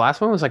 The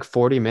last one was like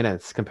 40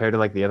 minutes compared to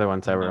like the other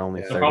ones that were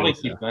only Yeah. they'll 30. probably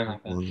so. keep going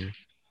like that. Longer.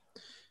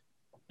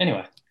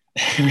 Anyway,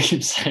 we keep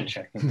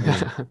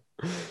sidetracking.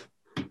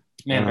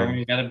 Man, Brandon,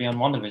 you got to be on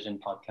WandaVision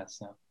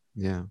podcast now.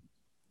 Yeah.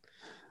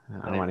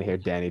 I don't want to hear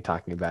Danny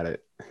talking about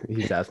it.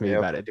 He's asked me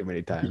about it too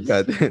many times.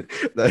 Yeah,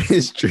 that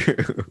is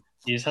true.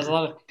 He just has a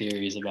lot of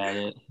theories about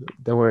it.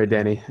 Don't worry,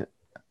 Danny.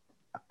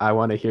 I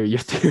want to hear your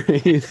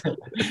theories.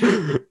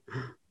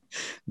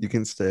 You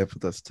can stay up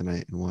with us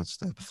tonight and watch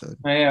the episode.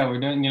 Oh, yeah, we're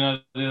doing,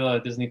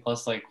 the Disney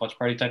Plus like watch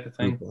party type of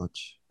thing. Group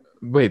watch.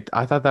 Wait,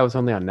 I thought that was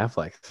only on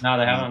Netflix. No,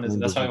 they have it on Disney.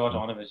 That's why we watch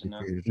WandaVision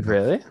now.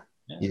 Really?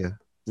 Yeah.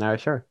 No,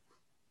 sure.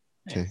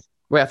 Okay.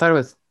 Wait, I thought it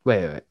was.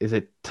 Wait, is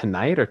it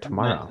tonight or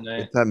tomorrow?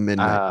 Tonight. It's at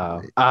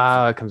midnight.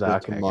 It comes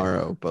out okay.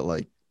 Tomorrow, but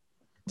like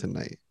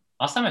tonight.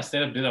 Last time I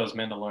stayed up to do that was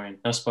Mandalorian.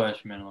 No spoilers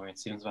for Mandalorian.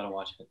 Steven's about to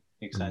watch it.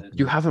 You excited?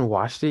 You haven't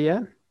watched it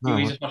yet? No,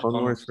 We I just watched watched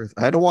Clone Wars Clone first.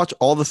 I had to watch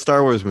all the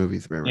Star Wars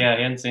movies, remember? Yeah,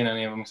 he hadn't seen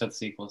any of them except the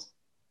sequels.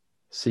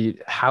 So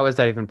how is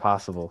that even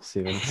possible,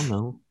 Steven? I don't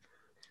know.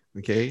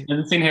 Okay. He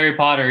hasn't seen Harry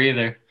Potter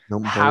either. No,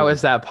 How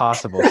is that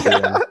possible,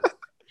 Steven?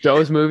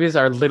 Those movies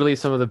are literally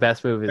some of the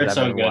best movies They're I've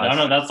so ever good. I watched.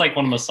 don't know. That's like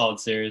one of the most solid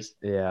series.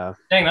 Yeah.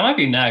 Dang, that might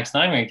be next.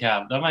 Not even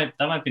cap. That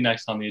might be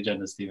next on the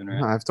agenda, Steven.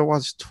 Right? I have to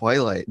watch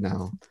Twilight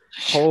now.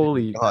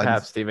 Holy God.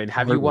 crap, Steven.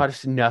 Have you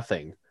watched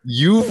nothing?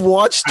 You've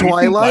watched Have you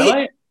seen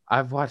Twilight?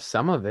 I've watched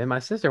some of it. My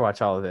sister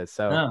watched all of it.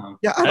 So No.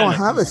 Yeah, I don't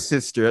have a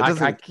sister. It I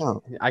doesn't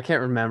count.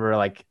 can't remember.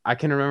 Like I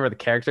can remember the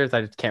characters.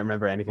 I just can't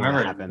remember anything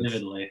Remember that it happens.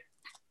 vividly.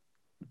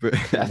 But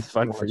That's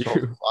fun for watched all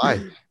you.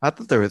 5. I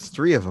thought there was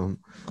 3 of them.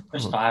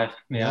 There's Oh, 5.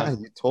 Yeah.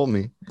 you told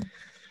me.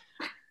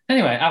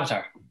 Anyway,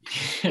 Avatar.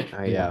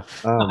 Oh yeah.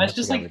 It's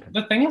just like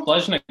the thing with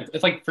Legend of,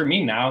 it's like for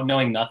me now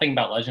knowing nothing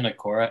about Legend of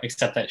Korra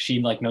except that she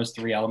like knows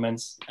 3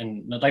 elements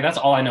and like that's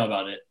all I know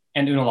about it.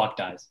 And Unalaq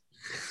dies.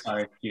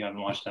 Sorry if you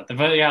haven't watched that.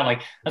 But yeah,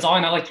 like that's all I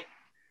know. Like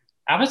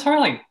Avatar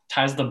like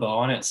ties the bow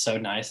on it so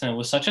nice and it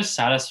was such a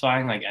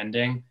satisfying like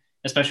ending,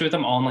 especially with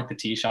them all in like the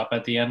tea shop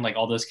at the end, like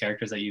all those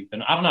characters that you've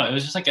been. I don't know. It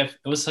was just like it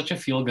was such a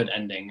feel good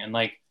ending and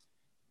like.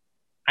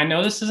 I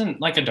know this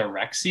isn't like a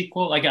direct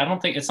sequel. Like I don't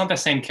think it's not the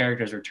same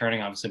characters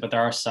returning, obviously, but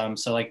there are some.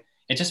 So like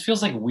it just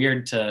feels like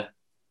weird to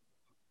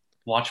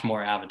watch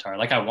more Avatar.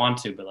 Like I want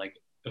to, but like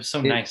it was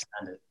so nice to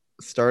end it.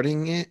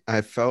 Starting it,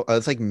 I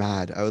was like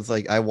mad. I was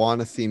like, I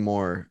want to see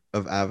more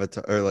of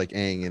Avatar or like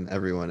Aang and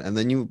everyone. And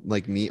then you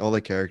like meet all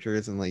the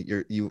characters and like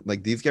you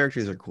like these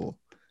characters are cool.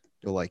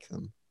 You'll like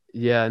them.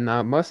 Yeah,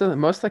 no, most of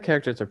the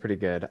characters are pretty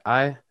good.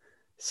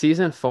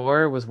 Season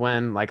 4 was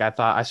when like I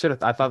thought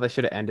they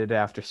should have ended it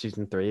after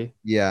season 3.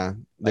 Yeah,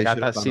 Like I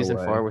thought season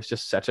 4 was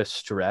just such a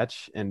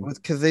stretch, and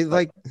because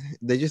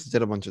they just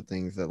did a bunch of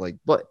things that like.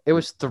 But it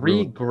was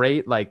 3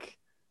 great like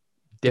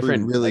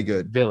different really like,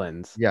 good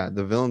villains. Yeah,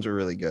 the villains were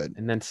really good.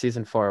 And then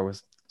season 4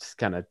 was just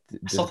kind of I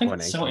still think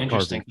it's so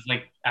interesting because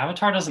like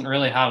Avatar doesn't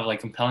really have like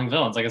compelling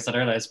villains. Like I said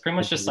earlier, it's pretty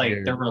much just like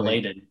they're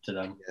related to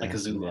them, like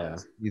Azula. Yeah.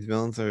 These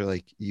villains are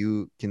like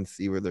you can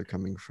see where they're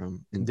coming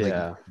from. And,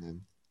 yeah. Like,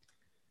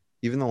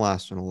 even the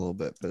last one a little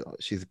bit, but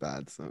she's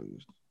bad. So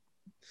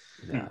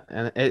yeah,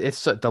 and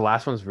it's the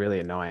last one's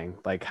really annoying.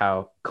 Like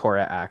how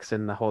Korra acts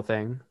in the whole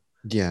thing.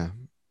 Yeah,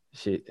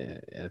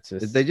 it's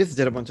just they just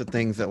did a bunch of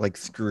things that like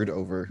screwed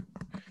over.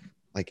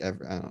 Like I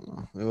don't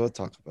know. We'll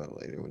talk about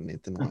it later when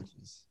Nathan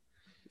watches.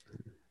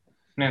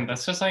 Man,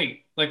 that's just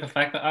like the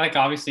fact that like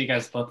obviously you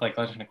guys both like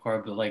Legend of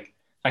Korra, but like the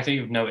fact that you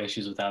have no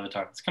issues with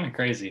Avatar, it's kind of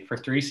crazy for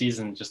 3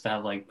 seasons just to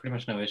have like pretty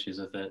much no issues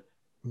with it.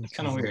 It's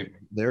kind of weird.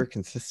 They're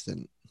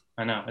consistent.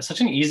 I know. It's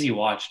such an easy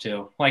watch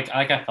too. Like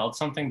I felt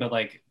something, but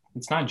like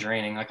it's not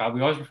draining. Like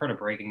we always refer to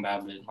Breaking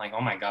Bad, but like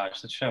oh my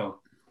gosh, that show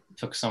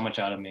took so much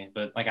out of me.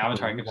 But like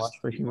Avatar, I Did you could watch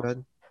just Breaking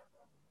Bad?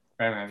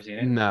 I haven't seen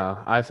it. No,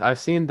 I've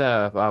seen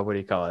the what do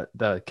you call it?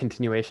 The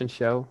continuation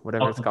show,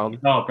 whatever it's called.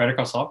 Oh, Better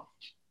Call Saul.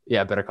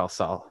 Yeah, Better Call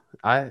Saul.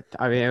 I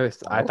mean,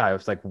 I thought it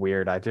was like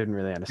weird. I didn't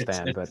really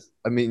understand, but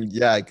I mean,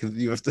 yeah, because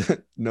you have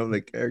to know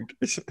the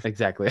characters.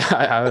 exactly.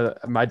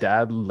 My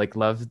dad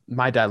loved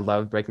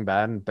Breaking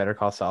Bad and Better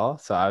Call Saul,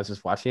 so I was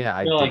just watching it.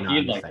 I feel did like not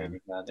you'd like understand.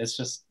 Breaking Bad. It's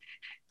just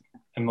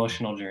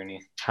emotional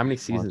journey. How many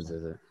seasons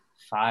is it?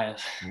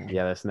 5.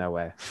 Yeah, there's no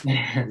way.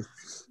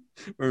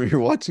 Or you're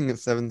watching a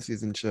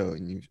 7-season show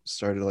and you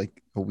started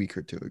like a week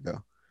or 2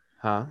 ago.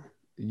 Huh?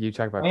 You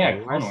talk about Oh yeah,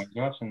 Clone Clone Wars? Wars.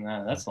 You're watching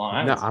that. That's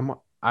long.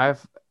 No,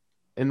 I've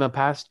in the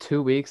past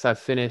 2 weeks I've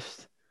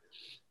finished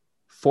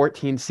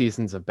 14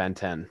 seasons of Ben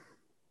 10.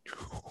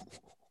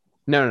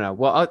 No.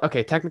 Well,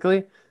 okay,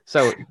 technically,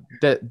 so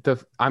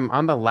I'm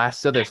on the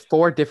last. So there's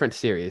 4 different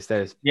series.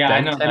 There's Yeah,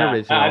 Ben I know 10 that.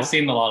 original. I've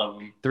seen a lot of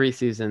them. 3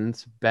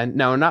 seasons.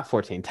 No, not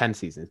 14. 10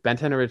 seasons. Ben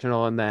 10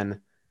 original, and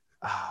then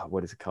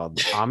what is it called?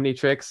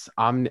 Omnitrix,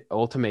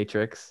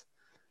 Ultimatrix.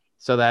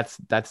 So that's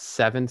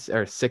 7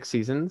 or 6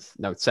 seasons.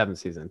 No, 7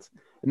 seasons.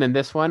 And then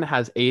this one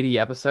has 80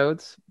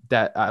 episodes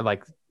that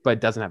but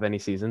doesn't have any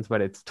seasons.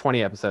 But it's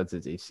 20 episodes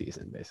is each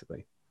season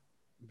basically.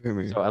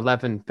 So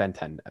 11 Ben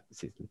 10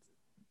 seasons.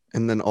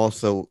 And then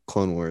also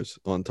Clone Wars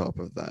on top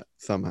of that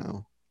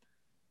somehow.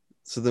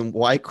 So then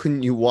why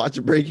couldn't you watch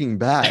Breaking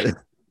Bad?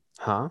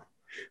 Huh?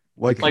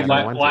 Why? Like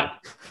why?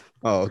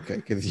 Oh, okay,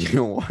 because you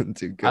don't want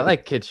to. Good. I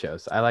like kid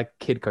shows. I like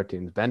kid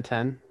cartoons. Ben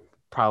 10,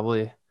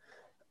 probably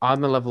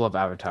on the level of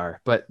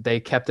Avatar, but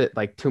they kept it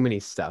like too many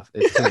stuff.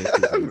 It's too many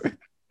seasons.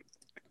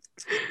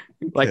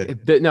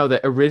 Like the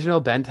original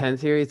Ben 10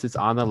 series is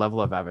on the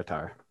level of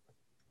Avatar.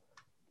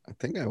 I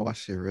think I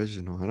watched the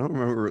original. I don't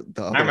remember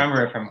the other. I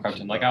remember it from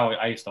cartoon. Like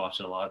I used to watch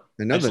it a lot.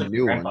 I know the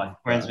new one.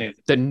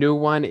 The new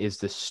one is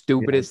the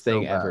stupidest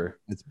thing ever.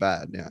 It's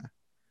bad. Yeah.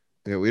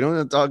 Okay, we don't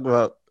have to talk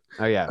about.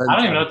 Oh yeah. I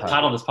don't even know what the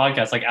title of this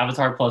podcast. Like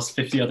Avatar plus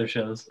 50 other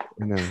shows.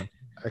 No.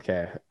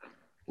 Okay.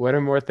 What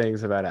are more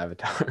things about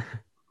Avatar?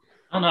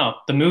 I don't know.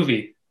 The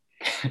movie.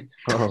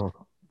 Oh.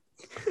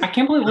 I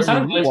can't believe was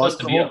that really supposed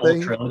to be a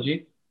whole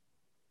trilogy?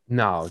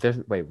 No,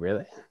 wait,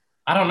 really?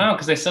 I don't know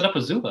because they set up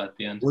Azula at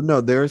the end. Well,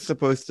 no, they're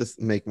supposed to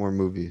make more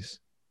movies,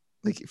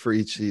 like for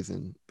each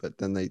season, but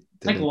then they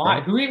didn't. Like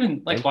why? Who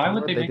even like? Why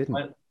would they make?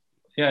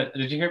 Yeah,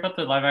 did you hear about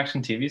the live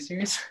action TV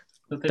series?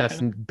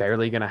 That's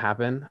barely gonna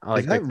happen.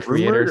 Like is that the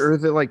creators, rumored or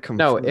is it like confirmed?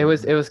 No,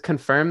 it was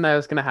confirmed that it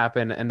was gonna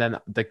happen, and then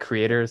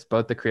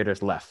both the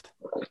creators left.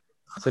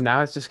 So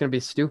now it's just gonna be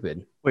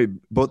stupid. Wait,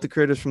 both the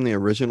creators from the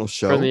original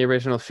show? From the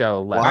original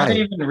show left. Why are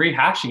they even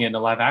rehashing it into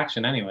live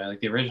action anyway?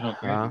 Like the original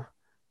creator.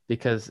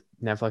 Because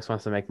Netflix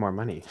wants to make more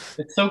money.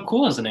 It's so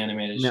cool as an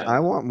animated show. I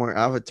want more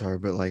Avatar,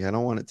 but like I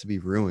don't want it to be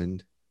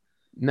ruined.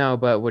 No,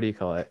 but what do you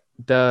call it?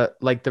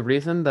 The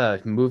reason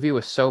the movie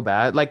was so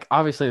bad, like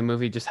obviously the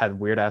movie just had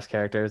weird ass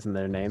characters and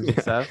their names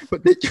and stuff.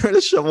 But they try to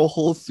shove a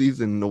whole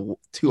season into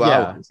 2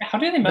 hours. How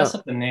do they mess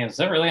up the names? Is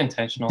that really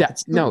intentional?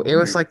 No, it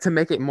was like to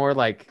make it more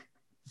like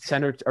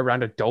centered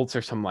around adults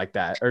or something like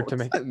that, or to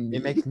make it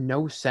makes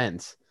no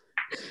sense.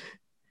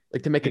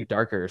 Like to make it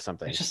darker or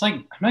something. It's just like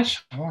I'm not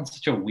sure I'm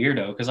such a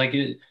weirdo because like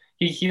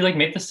he like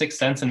made The Sixth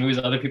Sense and movies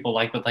other people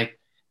like, but like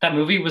that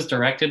movie was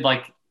directed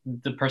like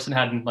the person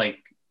hadn't like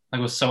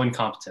was so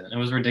incompetent. It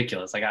was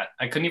ridiculous. Like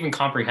I couldn't even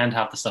comprehend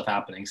half the stuff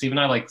happening. So even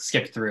I like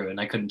skipped through and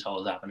I couldn't tell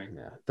what was happening.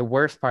 Yeah. The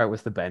worst part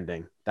was the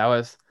bending. That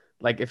was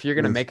like if you're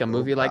gonna make a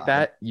movie like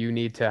that, you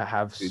need to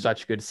have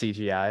such good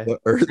CGI. The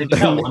earth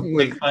bending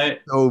was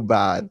so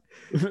bad.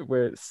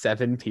 Where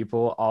 7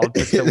 people all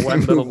just to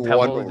one little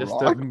pebble just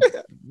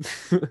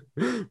to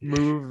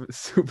move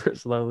super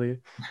slowly.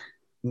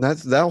 And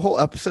that whole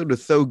episode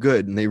was so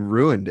good and they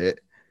ruined it.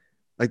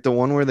 Like the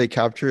one where they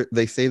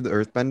saved the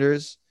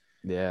earthbenders.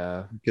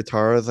 Yeah.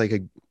 Katara's like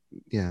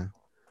well,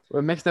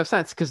 it makes no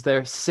sense because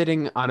they're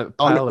sitting on a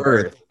pile of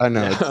earth. I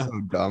know, it's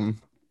so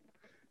dumb.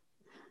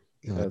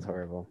 That's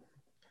horrible.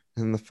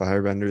 And the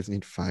firebenders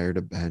need fire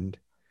to bend.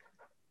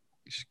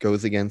 It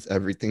goes against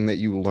everything that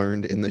you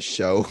learned in the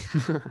show.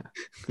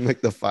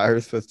 Like the fire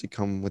is supposed to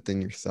come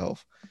within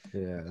yourself.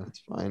 Yeah, it's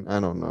fine. I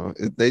don't know.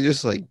 They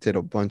just like did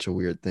a bunch of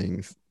weird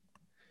things.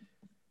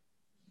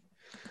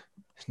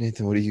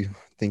 Nathan, what are you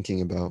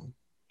thinking about?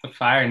 The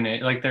fire,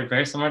 like they're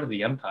very similar to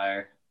the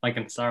Empire, like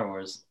in Star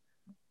Wars.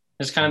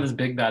 There's kind of this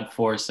big bad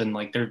force, and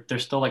like they're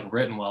still like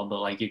written well,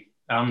 but like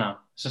I don't know.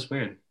 It's just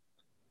weird.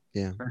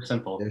 Yeah, very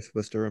simple. They're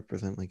supposed to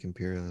represent like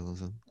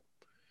imperialism.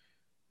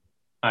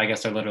 I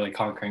guess they're literally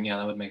conquering. Yeah,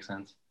 that would make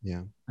sense.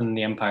 Yeah. And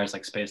the Empire's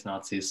like space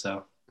Nazis,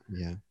 so.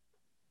 Yeah.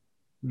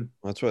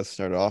 That's what it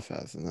started off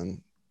as, and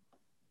then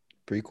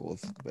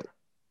prequels. But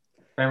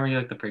remember, you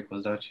like the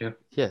prequels, don't you?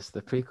 Yes,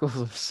 the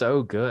prequels are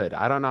so good.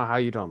 I don't know how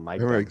you don't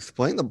like them.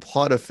 Explain the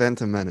plot of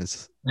Phantom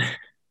Menace.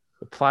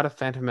 The plot of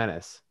Phantom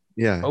Menace.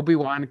 Yeah.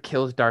 Obi-Wan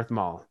kills Darth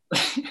Maul.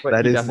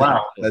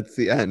 That's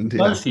the end.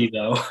 Was he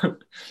though?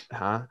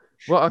 Huh?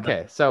 Well,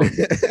 okay, so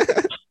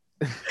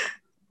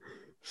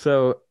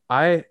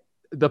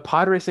the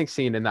pod racing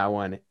scene in that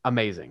one,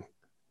 amazing.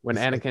 When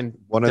It's like Anakin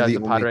one of does the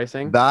the pod only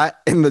racing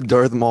that and the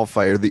Darth Maul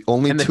fight are the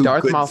only and the two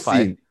Darth good Maul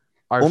fight scenes.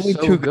 are Only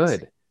so two good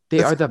good. They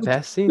That's are the only-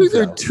 best scenes,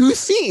 Those are though. two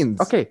scenes.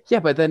 Okay, yeah,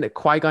 but then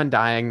Qui-Gon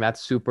dying, that's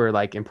super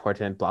like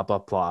important, blah blah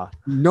blah.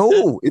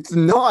 No, it's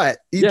not.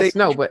 Yes,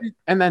 no, but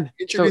and then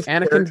so introduce the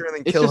character Anakin, and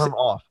then it's kill just him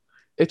off.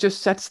 it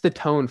just sets the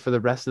tone for the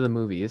rest of the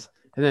movies,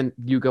 and then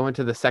you go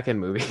into the second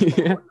movie.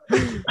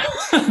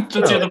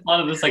 Let's hear the plot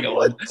of the second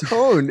one. What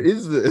tone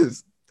is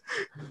this?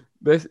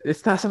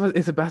 It's not supposed.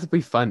 It's supposed to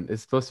be fun.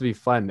 It's supposed to be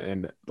fun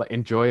and like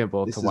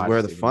enjoyable This to is watch.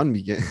 where the Steven. fun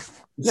begins.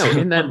 No,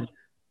 and then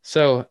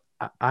so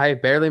I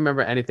barely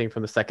remember anything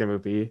from the second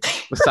movie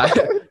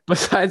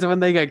besides when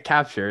they get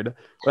captured.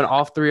 When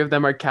all three of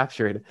them are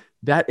captured,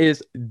 that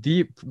is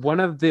one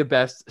of the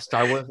best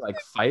Star Wars like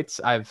fights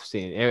I've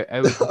seen. It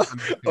was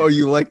Oh,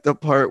 you like the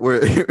part where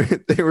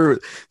they were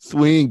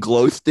swinging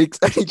glow sticks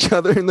at each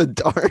other in the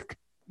dark?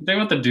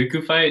 Think about the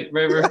Dooku fight,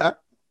 Brehmer? Yeah.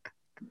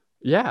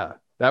 Yeah,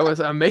 that was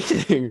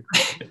amazing.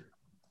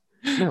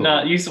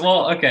 No,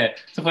 okay.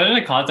 To put it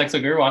in context,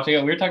 when we were watching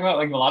it, we were talking about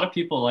like a lot of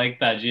people like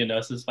that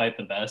Geonosis fight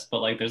the best, but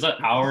like there's an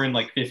hour and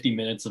like 50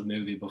 minutes of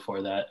movie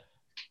before that.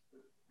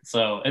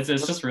 So it's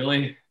just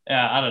really,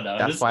 yeah, I don't know.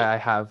 That's why I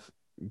have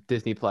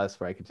Disney Plus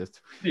where I could just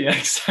Yeah,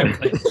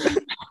 exactly.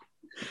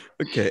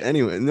 Okay,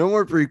 anyway, no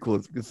more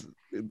prequels because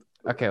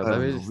okay. I Well,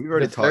 don't know. We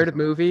already the third talked.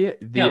 movie,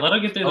 Yeah, the let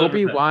him get through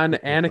Obi-Wan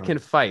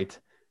Anakin fight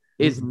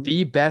is Mhm.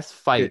 the best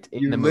fight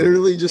in You the movie.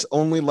 literally just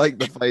only like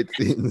the fight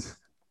scenes.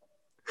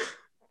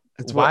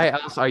 That's Why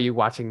else are you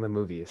watching the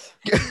movies?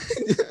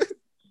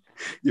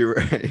 You're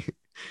right.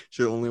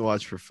 Should only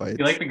watch for fights.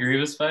 You like the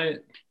Grievous fight?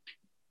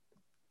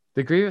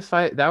 The Grievous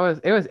fight,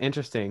 it was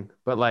interesting,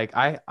 but like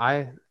I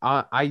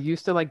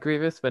used to like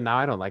Grievous, but now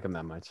I don't like him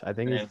that much. I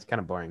think Yeah. he's kind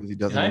of boring. He He's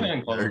doesn't not have even a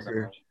in Clone Wars that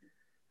character.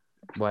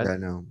 much. What? Yeah, I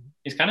know.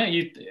 He's kind of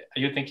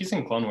you think he's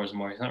in Clone Wars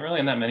more. He's not really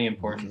in that many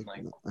important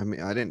like. I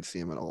mean, I didn't see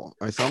him at all.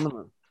 I saw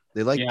him.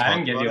 They like Yeah, I didn't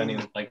talked give about you him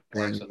any like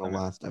thing perks in with the him.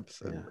 last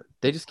episode. Yeah.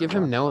 They just give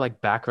him no like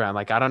background.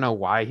 Like I don't know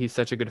why he's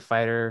such a good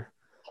fighter.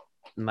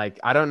 And, like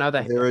I don't know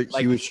that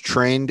He was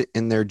trained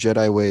in their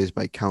Jedi ways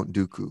by Count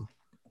Dooku.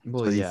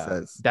 well, what he yeah.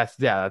 says.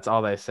 That's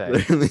all they say.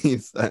 Literally, he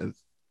says.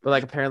 But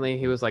like apparently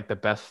he was like the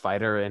best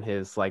fighter in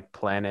his like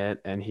planet,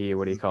 and he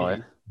what do you call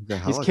it? The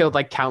He's hell- killed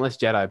like countless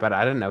Jedi, but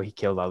I didn't know he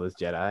killed all those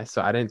Jedi,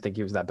 so I didn't think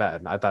he was that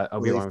bad. I thought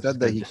Well, Obi-Wan he was said just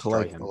that gonna he destroy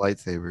collects him. the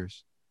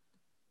lightsabers.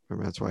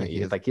 Remember, that's why Yeah, he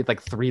he had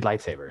like 3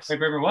 lightsabers. Wait,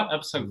 River, what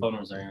episode of Clone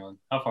Wars are you on?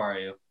 How far are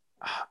you?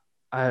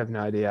 I have no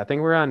idea. I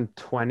think we're on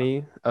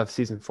 20 of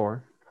season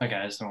 4. Okay,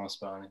 I just don't want to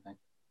spoil anything.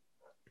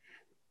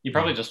 You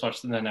probably just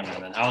watched. No, never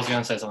mind. Then I was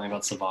gonna say something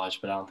about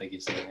Savage, but I don't think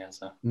he's doing it.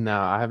 So No,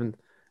 I haven't.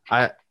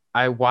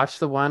 I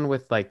watched the one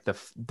with like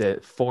the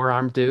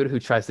forearm dude who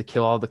tries to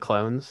kill all the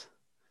clones.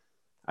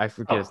 I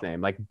forget his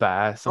name, like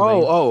something.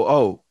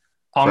 Oh.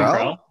 Tom Krell?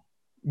 Krell,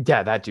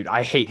 Yeah, that dude.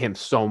 I hate him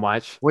so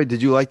much. Wait,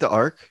 did you like the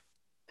arc?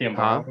 the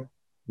Embargo.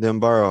 The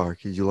Umbara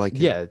arc? Did you like it?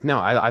 Yeah, no,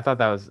 I thought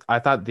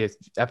the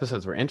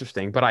episodes were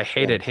interesting, but I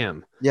hated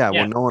him. Yeah,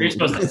 Yeah, well, no one you're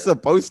supposed to. is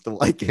supposed to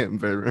like him,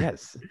 but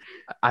Yes,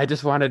 I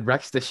just wanted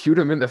Rex to shoot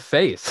him in the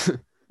face.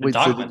 wait,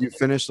 so did you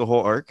finish the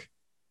whole arc?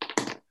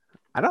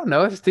 I don't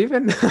know,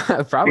 Steven.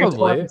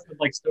 Probably.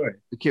 Like story.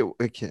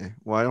 Okay.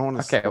 Well, I don't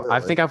want to. Okay, I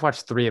think I've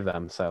watched 3 of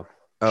them, so.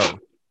 Oh,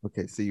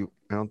 okay. So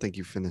I don't think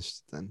you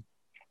finished then.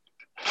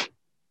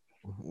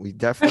 We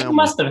definitely He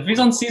must have. If he's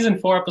on season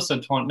 4,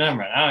 episode 20, never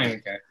mind. I don't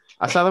even care.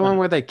 I saw the one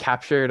where they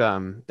captured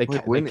they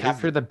when is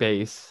captured it? the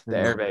base, the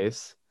air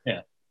base.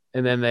 Yeah.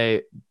 And then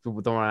the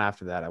one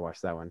after that, I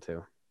watched that one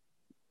too.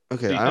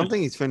 Okay, I don't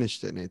think he's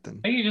finished it,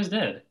 Nathan. I think you just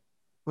did.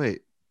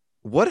 Wait,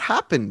 what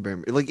happened,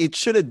 Brehmer? Like, it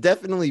should have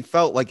definitely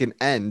felt like an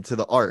end to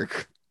the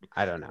arc.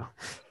 I don't know.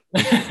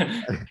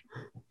 I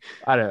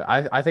don't know.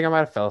 I think I might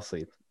have fell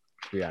asleep,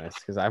 to be honest,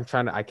 because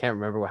I can't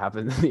remember what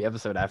happened in the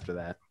episode after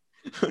that.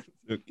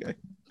 Okay.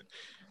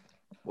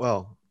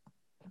 Well,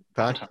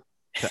 back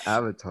to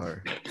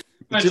Avatar.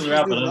 Might just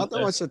wrap it There's up not that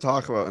there. much to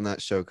talk about in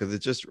that show because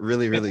it's just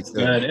really, really It's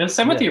good. good. It was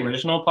same with the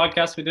original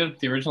podcast we did,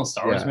 the original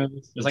Star Wars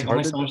movies. There's It's like hard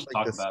only so much to just,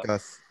 talk like, about.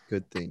 discuss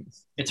good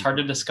things. It's hard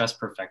to discuss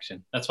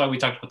perfection. That's why we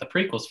talked about the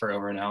prequels for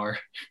over an hour.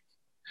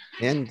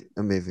 And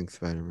Amazing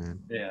Spider-Man.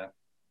 Yeah.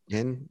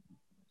 And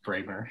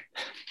Brehmer.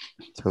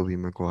 Tobey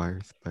Maguire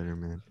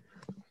Spider-Man.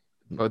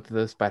 Both of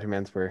those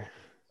Spider-Mans were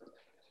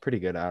pretty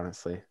good,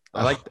 honestly.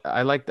 Oh.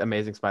 I liked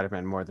Amazing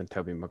Spider-Man more than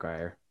Tobey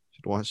Maguire.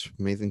 Should watch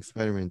Amazing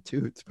Spider-Man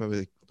 2. It's probably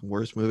like the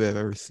worst movie I've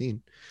ever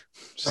seen.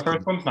 The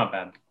first one's not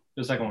bad.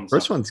 The second one's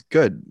First not. one's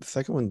good. The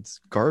second one's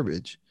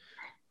garbage.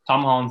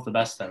 Tom Holland's the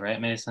best though, right,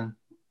 Mason?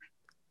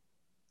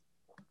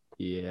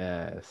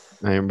 Yes.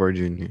 Iron Boy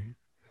Jr.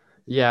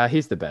 Yeah,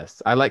 he's the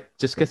best. I like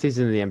just because he's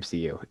in the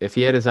MCU. If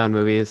he had his own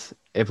movies,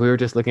 if we were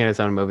just looking at his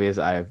own movies,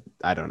 I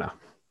don't know.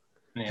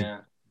 Yeah.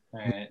 All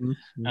right.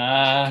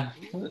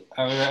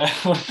 Mm-hmm.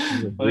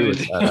 What do we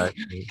do? I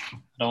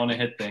don't want to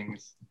hit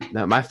things.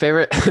 No, my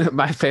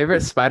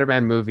favorite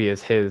Spider-Man movie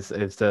is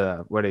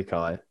the what do you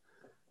call it?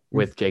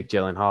 with Jake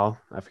Gyllenhaal.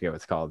 I forget what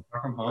it's called.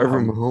 Far From Far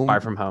Home. From Home.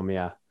 Far From Home.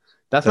 Yeah,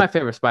 that's That- my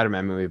favorite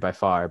Spider-Man movie by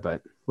far.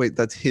 But Wait,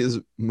 that's his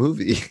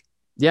movie.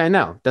 yeah, I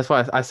know. That's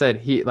why I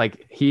said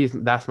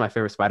that's my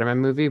favorite Spider-Man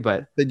movie.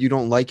 But Said you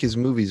don't like his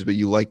movies, but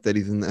you like that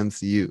he's in the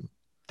MCU.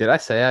 did I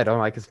say I don't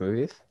like his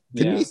movies?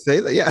 Didn't Yeah. you say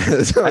that? Yeah.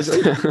 So I was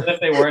like, If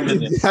they weren't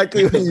in it.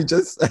 exactly what you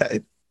just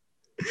said.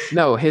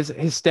 No, his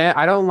stand.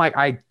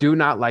 I do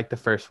not like the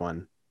first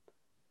one.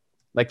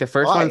 Like the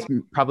first Why?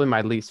 one's probably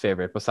my least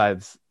favorite,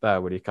 besides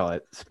what do you call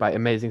it?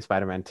 Amazing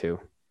Spider-Man 2.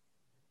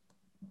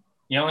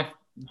 You don't like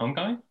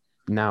Homecoming?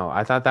 No,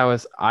 I thought that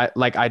was I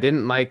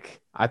didn't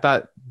like. I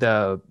thought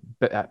the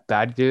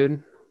bad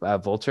dude,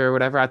 Vulture or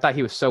whatever. I thought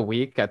he was so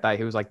weak. I thought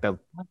he was like the.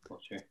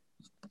 Culture.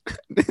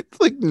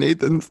 It's like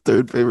Nathan's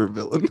third favorite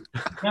villain.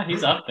 Yeah,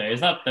 he's up there. He's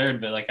not third,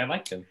 but like I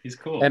liked him. He's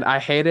cool. And I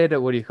hated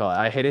what do you call it?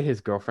 I hated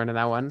his girlfriend in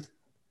that one.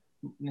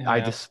 I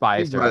Yeah.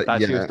 despised her. I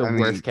thought she was the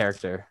worst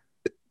character.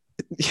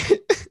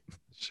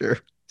 Sure.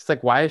 It's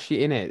like, why is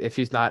she in it if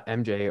she's not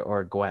MJ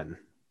or Gwen?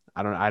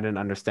 I didn't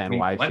understand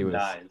why Gwen she was.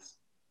 dies.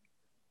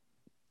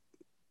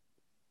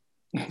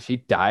 She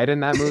died in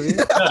that movie.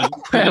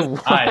 No,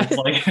 just dies.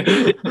 Like,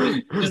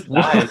 just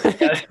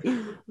dies.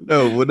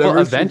 No, whatever.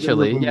 Well, she's in the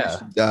eventually, movie, yeah.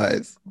 she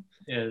dies.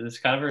 Yeah, it's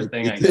kind of her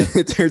thing, I It's, guess.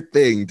 it's her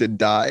thing to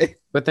die.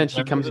 But then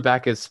she comes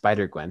back as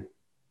Spider Gwen.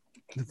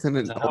 That's an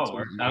Is that how it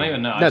works? I don't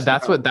even know. No,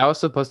 that's what that was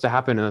supposed to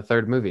happen in the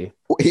third movie.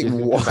 Wait, She's gonna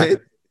come what? back-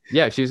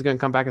 Yeah, she was gonna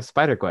come back as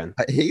Spider Gwen,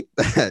 I hate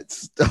that.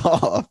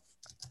 Stop.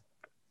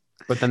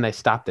 but then they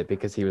stopped it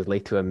because he was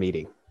late to a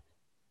meeting,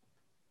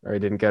 or he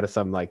didn't go to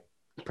some like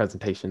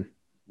presentation.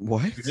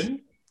 What?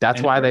 That's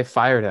Andrew why they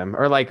fired him,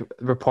 or like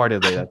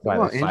reportedly that's why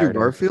What, they Andrew fired him.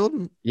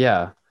 Garfield?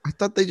 Yeah, I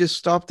thought they just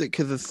stopped it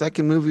because the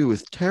second movie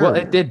was terrible. well,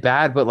 it did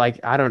bad, but like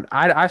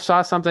I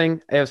saw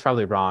something. It was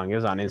probably wrong. It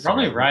was on Instagram.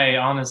 Probably right,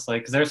 honestly,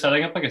 because they're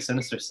setting up like a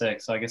Sinister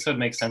Six, so I guess it would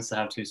make sense to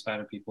have two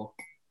Spider people.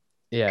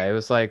 Yeah, it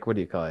was like, what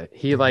do you call it?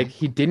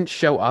 He didn't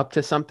show up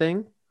to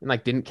something and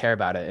like didn't care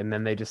about it, and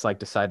then they just like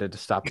decided to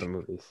stop the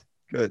movies.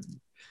 Good.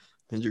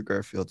 Andrew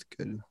Garfield's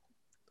good.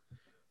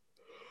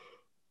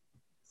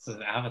 This is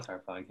an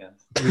Avatar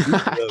podcast.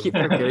 I keep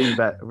forgetting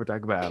that we're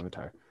talking about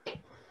Avatar.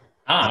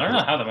 I don't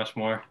know how that much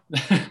more.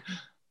 How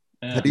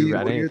Yeah. do you,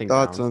 write what are your anything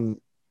thoughts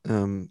down?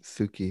 on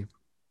Suki?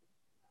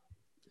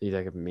 You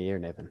like me or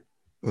Nathan?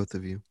 Both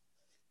of you.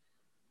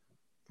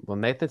 Well,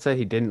 Nathan said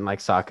he didn't like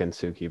Sokka and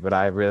Suki, but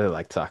I really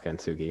liked Sokka and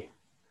Suki.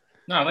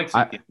 No, I like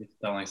Suki. I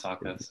don't like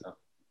Sokka. So.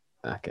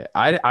 Okay,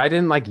 I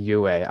didn't like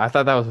Yue. I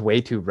thought that was way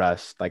too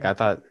rushed. Like I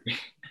thought,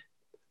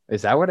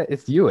 is that what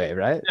it's Yue,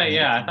 right?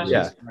 Yeah, I thought she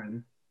Yeah. was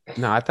fine.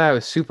 No, I thought it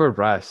was super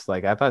rushed.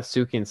 Like I thought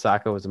Suki and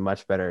Sokka was a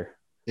much better.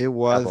 It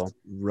was Couple.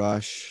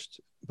 rushed,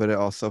 but it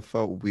also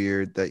felt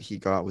weird that he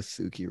got with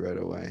Suki right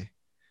away.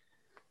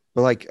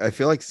 But like, I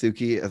feel like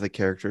Suki as a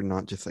character,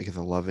 not just like as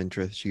a love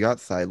interest, she got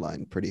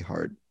sidelined pretty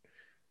hard.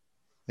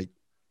 Like,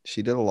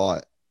 she did a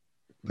lot,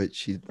 but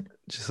she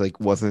just like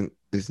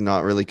is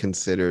not really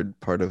considered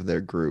part of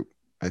their group.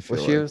 I feel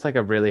Well, she like. was like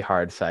a really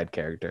hard side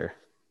character.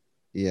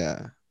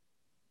 Yeah.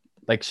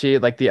 Like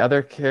the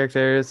other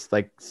characters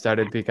like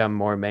started to become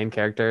more main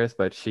characters,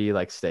 but she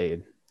like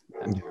stayed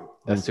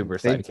a super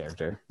side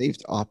character.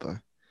 Saved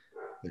Appa,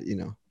 but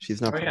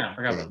she's not. Oh yeah, I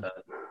forgot about that.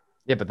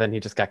 Yeah, but then he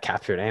just got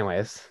captured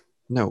anyways.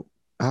 No,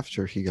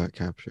 after he got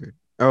captured.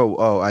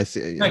 Oh, I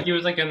see. Yeah. Like he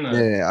was like in the.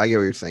 Yeah, I get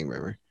what you're saying,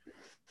 Brehmer.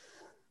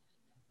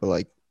 But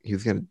like, he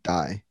was gonna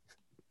die,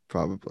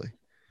 probably.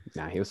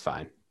 Nah, he was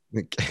fine.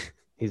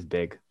 He's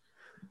big.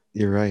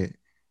 You're right.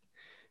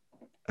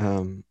 I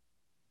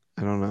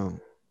don't know.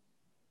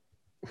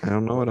 I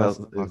don't know what else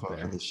to is talk about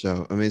there? for the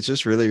show. I mean, it's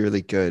just really,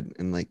 really good,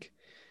 and like,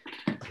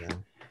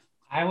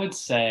 I would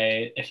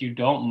say if you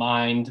don't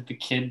mind the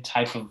kid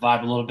type of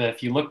vibe a little bit,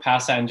 if you look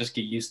past that and just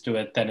get used to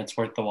it, then it's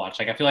worth the watch.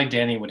 Like I feel like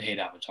Danny would hate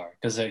Avatar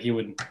because he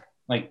would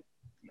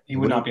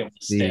not be able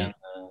to stand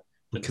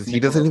because he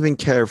doesn't even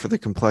care for the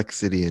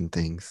complexity and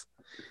things.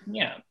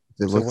 Yeah.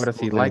 It So looks what does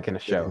he so like in a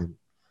show? good.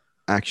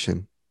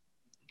 Action.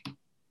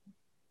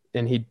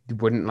 And he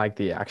wouldn't like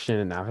the action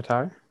in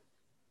Avatar?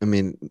 I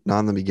mean, not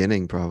in the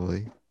beginning,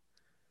 probably.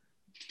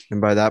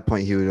 And by that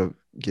point, he would have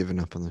given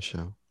up on the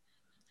show.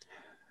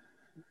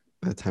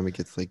 By the time it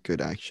gets like good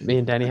action. Me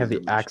and Danny have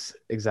the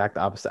exact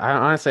opposite.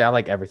 I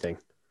like everything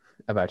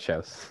about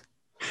shows.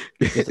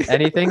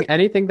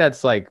 Anything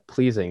that's like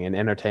pleasing and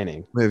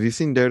entertaining. Wait, have you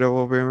seen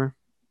Daredevil, Brehmer?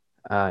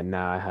 No,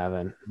 I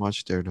haven't.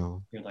 Watch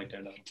Daredevil. You would like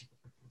Daredevil.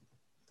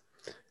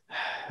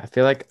 I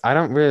feel like I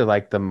don't really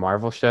like the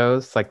Marvel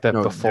shows, like the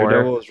No, before.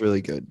 Daredevil is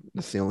really good.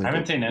 That's the only. I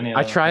haven't good seen any of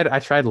I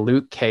them. tried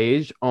Luke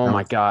Cage. Oh No.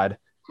 my god,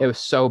 it was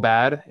so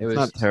bad. It It's was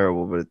not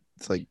terrible, but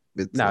it's like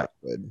it's No. not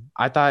good.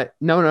 I thought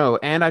no,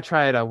 and I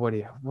tried what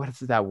is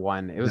that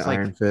one? It was The like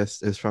Iron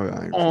Fist. It was probably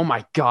Iron oh Fist.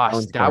 my gosh,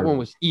 one's that terrible. one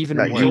was even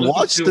Yeah, worse. you Those are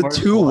watched the the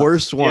two two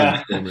worst worst ones.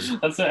 Yeah,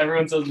 Brehmer. that's what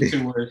everyone says the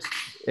two worst.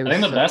 It I was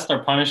think the so- best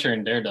are Punisher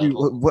and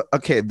Daredevil.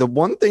 Okay, the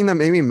one thing that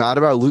made me mad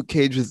about Luke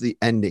Cage was the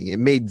ending. It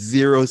made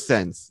zero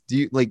sense. Do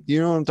you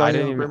know what I'm I talking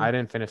didn't about? even Brehmer? I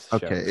didn't finish the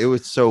show. Okay, it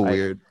was so I-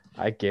 weird.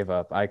 I gave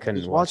up. I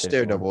couldn't Just watch watch it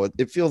anymore. Daredevil.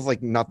 It feels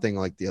like nothing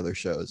like the other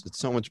shows. It's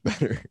so much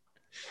better.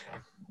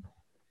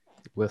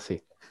 We'll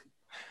see.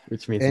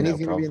 Which means And no,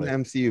 he's gonna be in the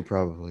probably. MCU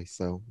probably,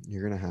 so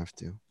you're gonna have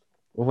to.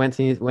 Well,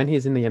 when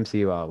he's in the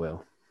MCU, I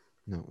will.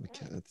 No, we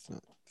can't. That's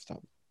not.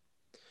 Stop.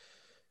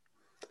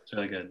 It's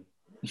really good.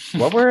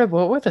 What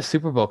were the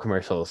Super Bowl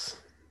commercials?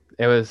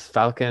 It was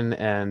Falcon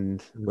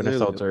and Winter Literally,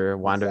 Soldier,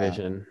 what's that?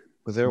 WandaVision.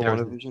 Was there a There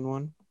was- WandaVision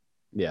one?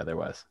 Yeah, there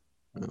was.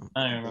 No. I don't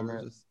thought it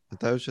remember was it. I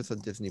thought it was just a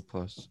Disney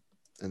Plus,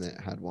 and it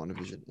had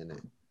WandaVision in it.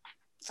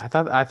 I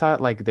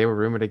thought like they were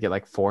rumored to get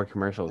like 4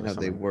 commercials I or know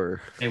they something.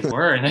 were. They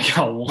were, and they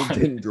got It one.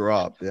 didn't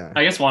drop. Yeah.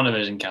 I guess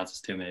WandaVision counts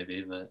as 2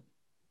 maybe, but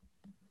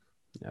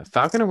Yeah,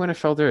 Falcon and Winter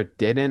Soldier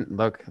didn't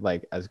look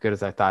like as good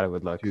as I thought it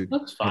would look. Dude, it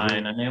looks fine.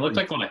 everyone I mean, it looked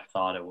like what I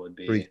thought it would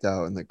be. freaked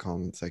out in the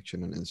comment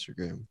section on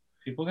Instagram.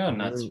 People go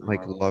nuts. Everyone, For like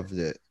Marvel. loved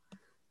it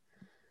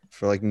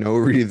for like no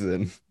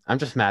reason. I'm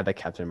just mad that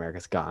Captain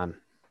America's gone.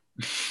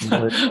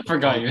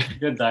 Forgot you.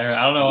 Good dire.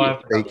 I don't know why.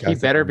 I forgot. Fake He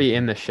better be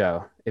in the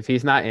show. If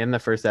he's not in the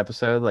first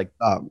episode, like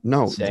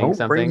No, saying don't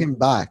something. bring him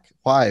back.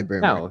 Why,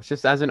 Brehmer? no, it's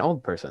just as an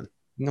old person.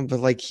 No, but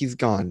like he's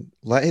gone.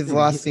 Let his No,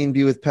 last he- scene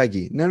be with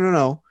Peggy.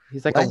 No.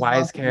 He's like Let a his wise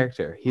last scene-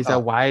 character. He's a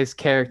Stop. wise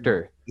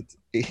character.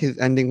 His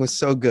ending was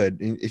so good.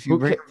 And if you Who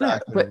bring ca- him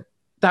back, yeah, but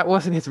that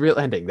wasn't his real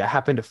ending. That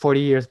happened 40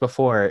 years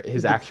before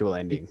his actual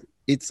ending.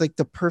 it's like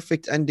the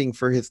perfect ending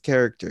for his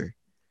character.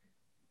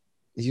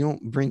 You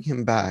don't bring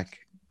him back.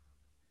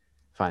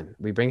 Fine.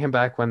 We bring him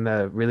back when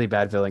the really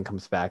bad villain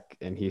comes back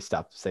and he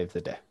stops to save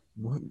the day.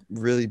 What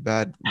really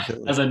bad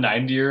villain? As a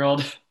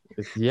 90-year-old.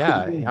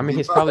 Yeah. I mean,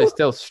 he's probably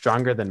still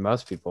stronger than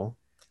most people.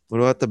 What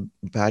about the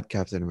bad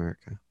Captain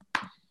America? I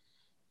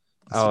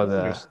still Oh, don't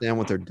understand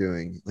what they're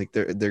doing. Like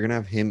they're gonna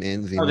have him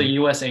in Or the Zemo.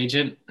 U.S.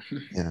 agent.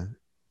 Yeah.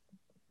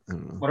 I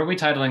don't know. What are we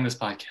titling this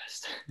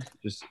podcast?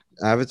 Just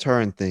Avatar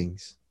and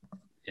things.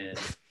 Yeah.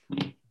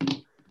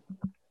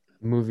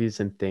 Movies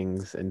and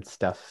things and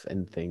stuff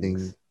and things.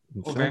 Things.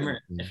 Well, Brehmer,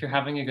 if you're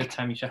having a good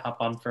time, you should hop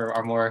on for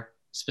our more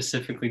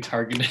specifically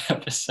targeted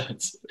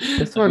episodes.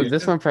 This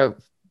one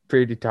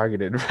pretty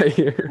targeted right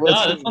here. Well,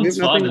 No, it's- this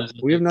one's fun.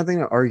 we have nothing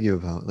to argue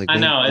about. Like I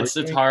we know have it's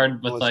arguing,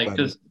 hard with what's like better?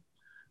 because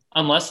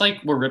unless like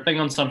we're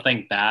ripping on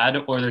something bad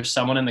or there's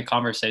someone in the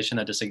conversation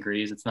that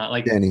disagrees, it's not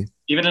like Danny.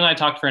 even and I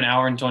talked for an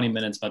hour and 20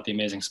 minutes about the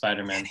Amazing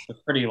Spider-Man. It's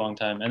a pretty long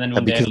time. And then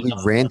when Because Danny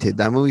we ranted.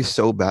 That movie's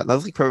so bad. That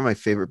was like probably my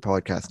favorite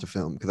podcast to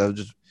film because I was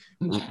just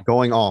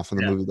going off on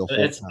the movie the whole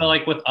it's time. but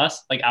like with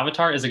us, like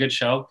Avatar is a good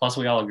show. Plus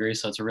we all agree,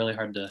 so it's really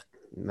hard to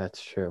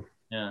That's true.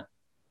 yeah.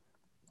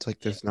 It's like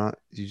there's not.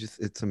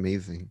 It's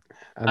amazing.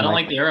 And I don't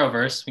like the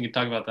Arrowverse. We could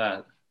talk about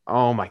that.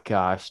 Oh my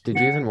gosh! Did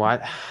you even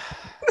watch?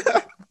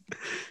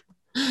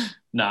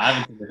 No,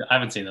 I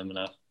haven't seen them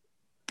enough.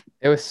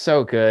 It was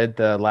so good.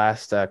 The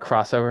last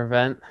crossover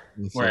event.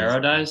 Where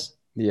Arrow dies?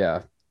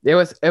 Yeah, it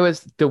was.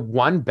 The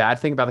one bad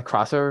thing about the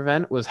crossover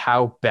event was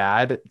how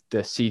bad the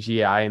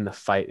CGI in the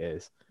fight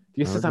is.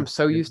 Because I'm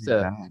so used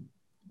to bad.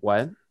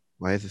 what?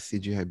 Why is the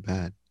CGI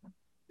bad?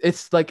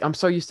 It's like I'm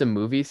so used to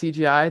movie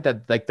CGI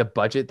that like the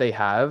budget they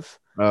have.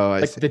 Oh,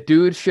 I Like see. the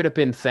dude should have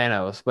been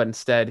Thanos, but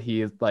instead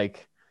he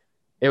like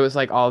it was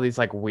like all these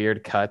like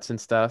weird cuts and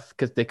stuff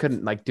because they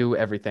couldn't like do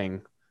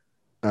everything.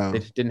 Oh, They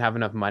just didn't have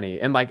enough money,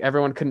 and like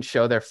everyone couldn't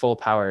show their full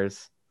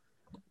powers.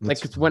 Like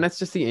that's it's when it's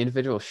just the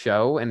individual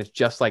show and it's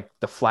just like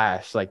the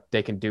Flash, like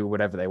they can do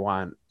whatever they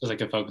want, Because they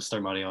could focus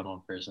their money on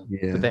one person.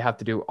 yeah. but they have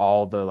to do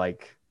all the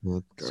like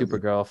Well, it's garbage.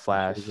 Supergirl,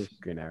 Flash,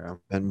 Just Green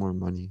Arrow. Spend more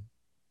money,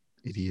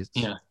 idiots.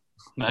 Yeah.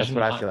 That's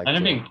what I feel like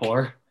Imagine too. being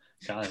poor.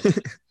 God.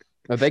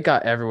 Oh, they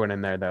got everyone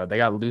in there though. They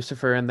got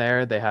Lucifer in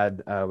there. They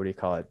had what do you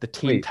call it? The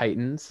Teen Wait.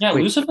 Titans. Yeah,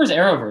 Wait. Lucifer's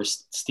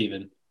Arrowverse,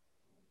 Steven.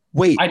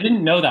 Wait, I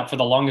didn't know that for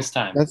the longest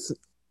time. that's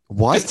Because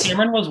what?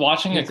 Cameron was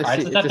watching a It's a,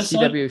 Crisis it's a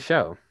episode. CW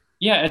show.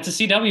 Yeah, it's a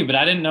CW, but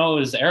I didn't know it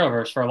was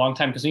Arrowverse for a long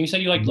time. Because when you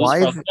said you like Why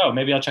Lucifer, I is was like, oh,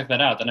 maybe I'll check that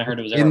out. Then I heard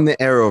it was In Arrowverse.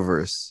 the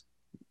Arrowverse.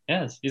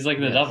 Yes, he's like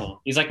the Yes.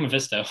 devil. He's like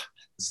Mephisto.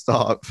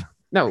 Stop.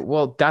 No,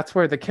 well, that's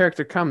where the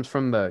character comes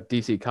from the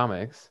DC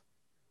comics.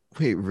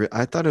 Wait,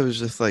 I thought it was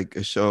just like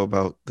a show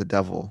about the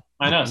devil.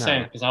 I know, No.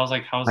 same. Because I was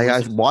like, how's I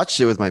Lucifer? watched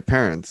it with my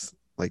parents,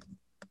 like,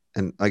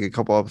 and like a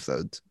couple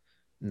episodes.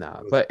 No,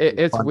 It was- but it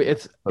was it's fun,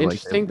 it's but, like,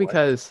 interesting what?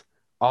 because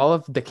all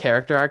of the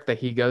character arc that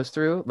he goes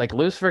through, like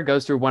Lucifer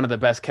goes through one of the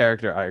best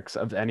character arcs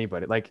of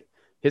anybody. Like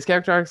his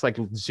character arc's like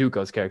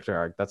Zuko's character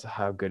arc. That's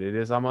how good it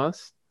is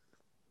almost.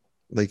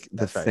 Like the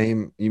That's right.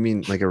 same. You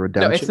mean like a No,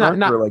 redemption it's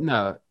not. arc, or like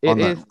No, on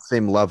it the is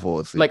same level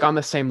as like on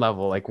the same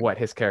level, like what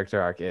his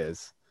character arc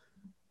is.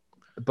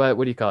 But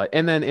what do you call it?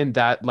 And then in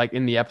that, like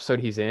in the episode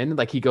he's in,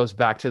 like he goes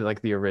back to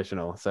like the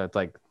original. So it's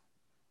like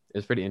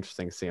it's pretty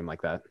interesting to see him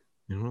like that.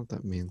 I don't know what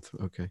that means.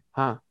 Okay.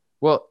 Huh.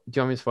 Well, do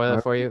you want me to spoil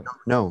that for you?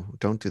 No,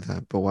 don't do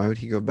that. But why would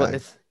he go Well, back?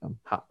 it's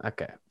huh,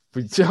 okay.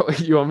 So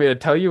you want me to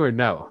tell you or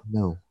no?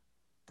 No,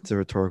 it's a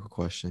rhetorical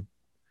question.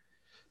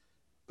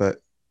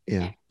 But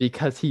yeah,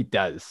 Because he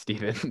does,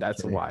 Steven.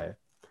 That's Okay. why.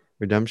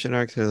 redemption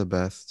arcs are the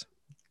best.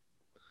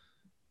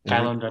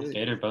 Kylo and Darth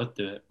Vader both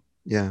do it.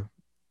 Yeah,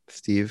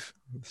 Steve,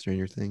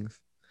 Stranger Things.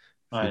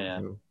 Oh,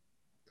 yeah.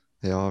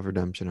 They all have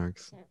redemption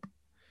arcs.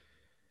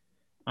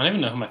 I don't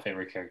even know who my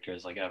favorite character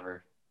is, like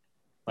ever,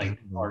 like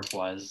arc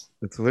wise.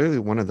 It's literally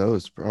one of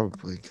those,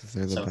 probably, because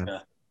they're the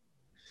Ahsoka,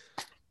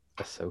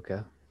 best.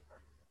 Ahsoka.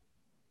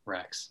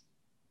 Rex.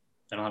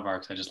 They don't have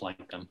arcs. I just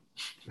like them.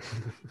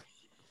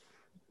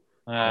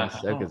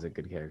 Ahsoka's a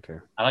good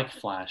character. I like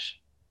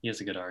Flash. He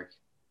has a good arc.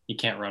 He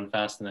can't run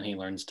fast, and then he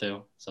learns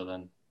to. So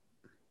then,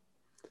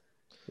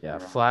 yeah,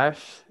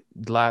 Flash.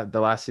 The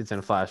last season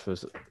of Flash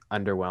was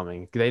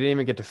underwhelming. They didn't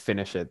even get to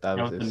finish it. That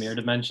was with the mirror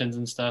dimensions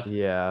and stuff.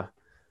 Yeah,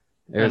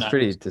 it was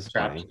pretty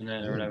disappointing. In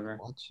it or whatever.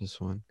 Watch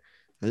this one.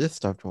 I just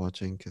stopped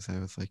watching because I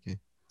was like,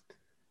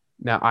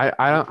 Now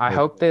I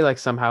hope they like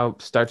somehow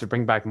start to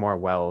bring back more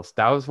Wells.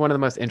 That was one of the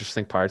most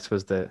interesting parts.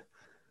 Was the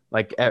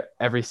like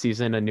every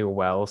season a new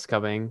Wells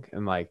coming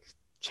and like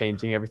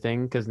changing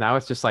everything, because now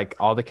it's just like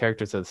all the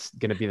characters are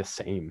gonna be the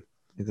same.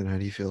 Ethan, how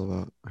do you feel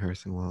about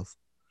Harrison Wells?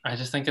 I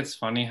just think it's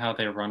funny how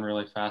they run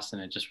really fast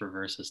and it just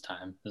reverses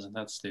time. Isn't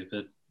that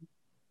stupid?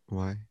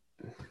 Why?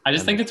 I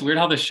just think it's weird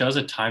how the show's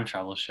a time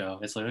travel show.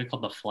 It's literally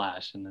called The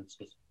Flash, and it's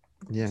just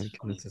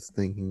it's this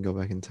thing you can go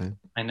back in time.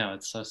 I know,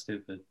 it's so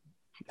stupid.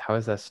 How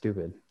is that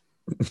stupid?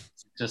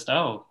 Just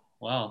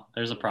well,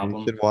 there's a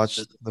problem. You should watch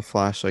The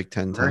Flash like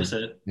 10 times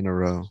in a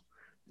row.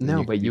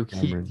 No, but you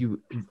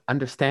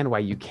understand why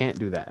you can't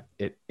do that.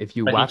 If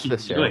you watch the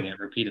show, doing it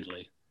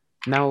repeatedly.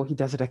 No, he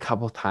does it a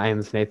couple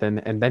times, Nathan,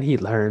 and then he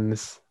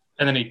learns.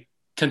 And then he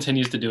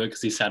continues to do it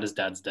because he's sad his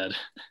dad's dead.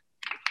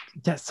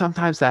 Yeah,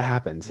 sometimes that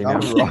happens. You know,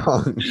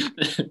 wrong.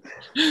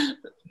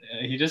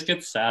 He just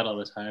gets sad all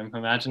the time.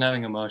 Imagine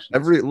having emotions.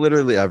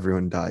 Literally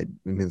everyone died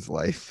in his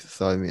life.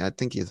 So I mean, I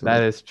think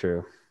that is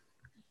true.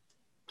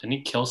 Didn't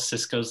he kill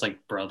Cisco's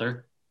like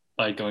brother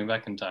by going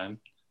back in time?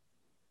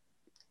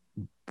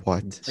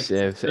 What? Like,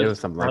 it was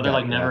something like that.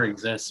 Brother never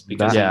exists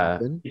because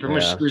he pretty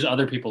much screws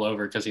other people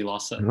over because he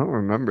lost it. I don't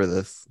remember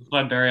this. That's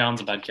why Barry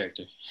Allen's a bad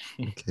character.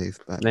 Okay, he's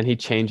bad. And then he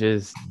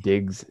changes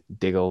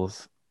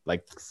Diggle's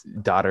like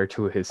daughter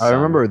to his son. I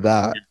remember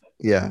that.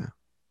 Yeah.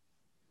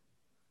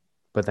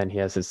 But then he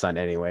has his son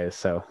anyway,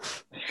 so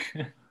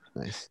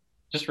nice.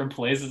 Just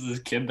replaces his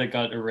kid that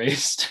got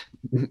erased.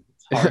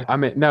 I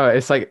mean, no,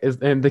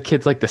 and the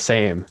kid's like the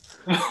same.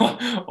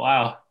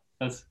 Wow,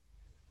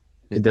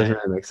 it doesn't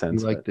really make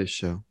sense. You like this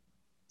show?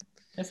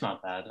 It's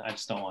not bad. I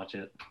just don't watch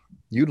it.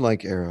 You'd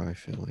like Arrow, I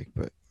feel like,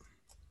 but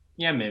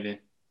yeah, maybe.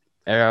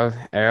 Arrow,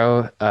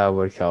 what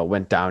do you call it?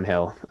 Went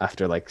downhill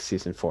after like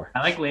season 4.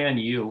 I like Lian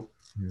Yu.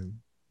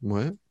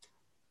 What? Isn't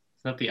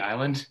that the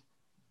island?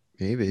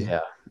 Maybe. Yeah,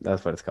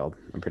 that's what it's called.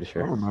 I'm pretty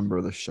sure. I don't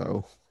remember the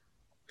show.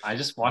 I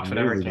just watch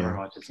whatever Cameron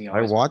watches.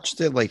 I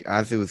watched it like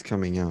as it was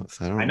coming out,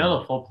 so I know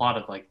the full plot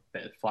of like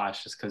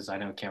Flash just because I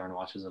know Cameron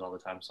watches it all the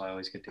time, so I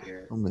always get to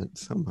hear it.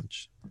 So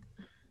much.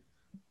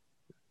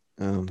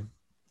 All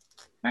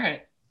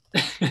right.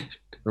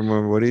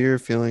 Remember, what are your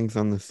feelings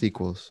on the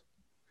sequels?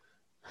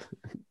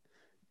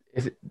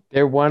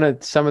 They're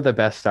some of the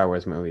best Star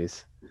Wars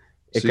movies.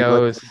 It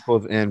goes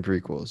sequels and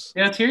prequels.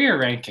 Yeah, let's hear your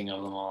ranking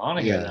of them all. I want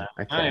to hear that.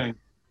 Okay.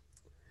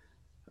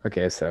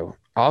 Okay, so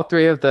all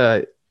 3 of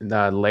the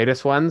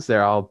latest ones,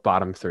 they're all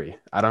bottom 3.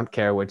 I don't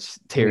care which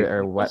tier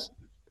or what.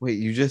 Wait,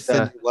 you just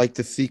said you like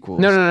the sequels.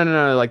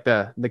 No, like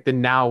the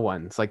now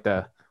ones, like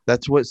the.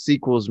 That's what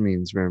sequels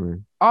means,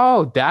 remember?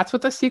 Oh, that's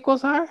what the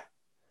sequels are?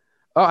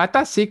 Oh, I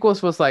thought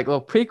sequels was like,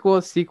 well,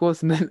 prequels,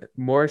 sequels, and then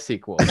more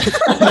sequels. I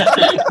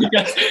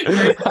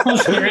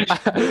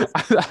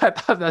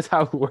thought that's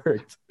how it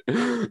worked.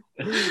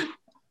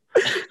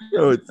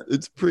 No,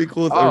 it's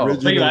prequels,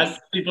 original. So you ask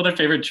people their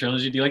favorite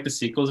trilogy. Do you like the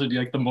sequels or do you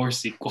like the more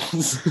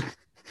sequels?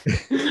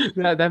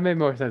 that made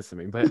more sense to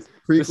me. But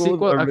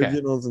prequels,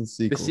 originals, and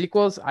sequels. The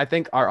sequels, I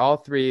think, are all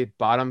 3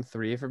 bottom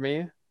 3 for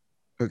me.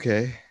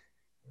 Okay.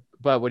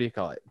 But what do you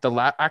call it? The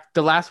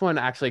last one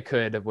actually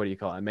could, what do you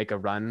call it? Make a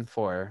run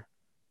for.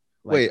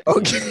 Wait.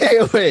 You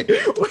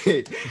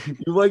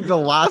like the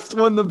last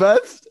one the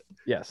best?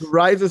 Yes.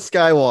 Rise of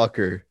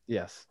Skywalker.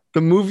 Yes.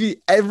 The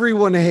movie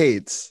everyone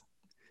hates.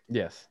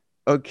 Yes.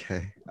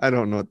 Okay. I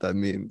don't know what that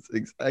means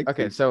exactly.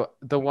 Okay, so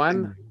the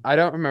one I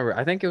don't remember.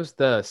 I think it was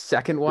the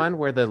second one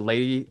where the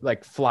lady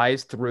like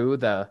flies through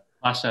the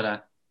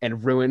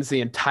and ruins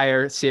the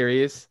entire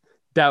series.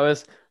 I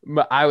was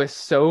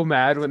so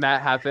mad when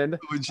that happened.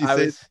 When she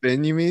said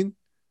spin, you mean?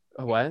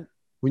 What?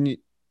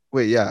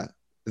 Yeah.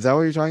 Is that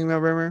what you're talking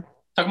about, Brehmer?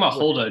 Talking about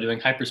Holdo doing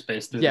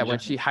hyperspace through when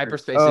she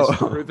hyperspaces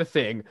through the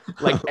thing.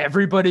 Like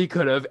everybody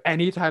could have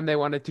anytime they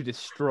wanted to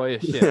destroy a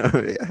ship.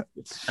 Yeah.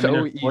 It's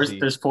so easy.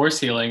 There's force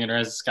healing in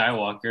Rise of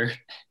Skywalker.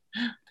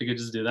 They could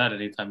just do that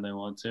anytime they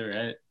want to,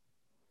 right?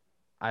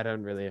 I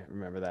don't really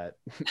remember that.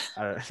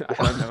 I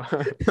don't know.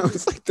 That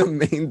was like the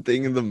main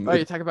thing in the movie. Oh,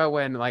 you talk about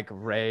when like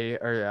Rey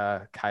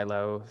or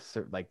Kylo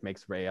like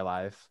makes Rey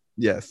alive.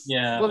 Yes.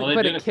 Yeah. Well,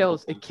 but it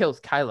kills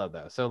Kylo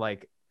though. So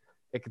like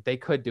they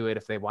could do it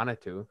if they wanted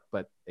to,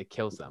 but it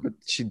kills them. But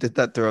she did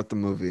that throughout the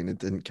movie and it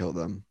didn't kill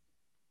them.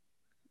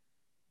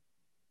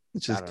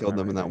 It just killed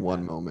them in that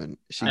one moment.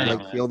 She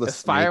killed the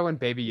fire when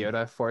Baby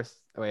Yoda forced.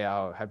 Wait,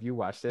 have you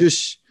watched it?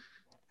 Just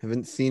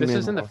haven't seen. This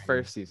was in the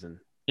first season.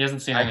 He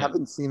hasn't seen I any.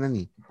 haven't seen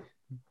any.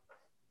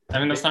 I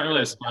mean, that's not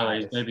really a spoiler.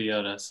 He's Baby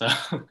Yoda, so.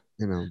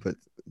 But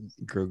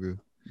Grogu.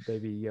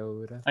 Baby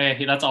Yoda. Oh,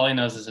 yeah, that's all he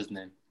knows is his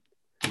name.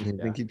 I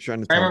think he's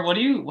trying to Brehmer,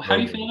 tell. how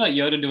do you feel about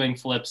Yoda doing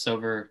flips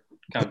over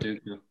Count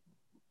Dooku?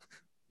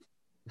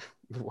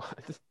 What?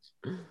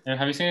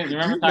 Have you seen it? You Do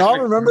remember? you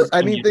not remember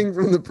anything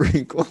from the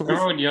prequels?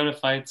 Remember when Yoda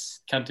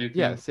fights Count Dooku?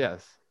 Yes.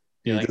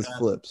 He like just that?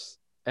 flips.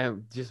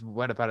 And just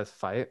what about his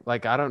fight?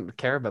 Like, I don't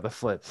care about the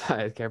flips.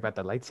 I care about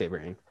the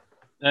lightsabering.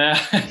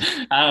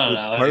 I don't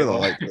know. Part of the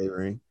anymore.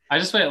 lightsabering. I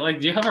just wait.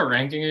 Like, do you have a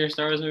ranking of your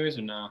Star Wars movies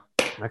or no?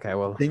 Okay,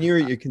 well,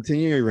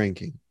 Continue your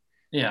ranking.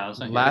 Yeah, I was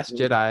like, Last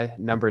Jedi,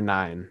 number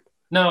 9.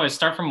 no, I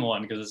start from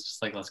 1 because it's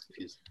just like less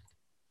confusing.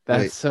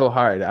 That's so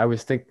hard. I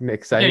was thinking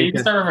excited. Yeah, you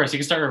can start reverse. You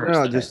can start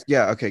reverse.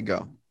 No, okay,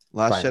 go.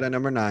 Last Jedi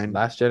number 9.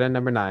 Last Jedi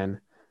number 9.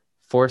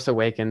 Force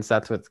Awakens,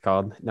 that's what it's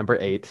called. Number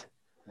 8.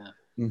 Yeah.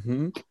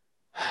 Mm-hmm.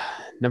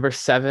 Number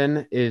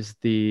 7 is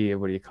the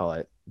what do you call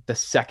it? The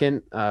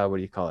second what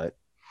do you call it?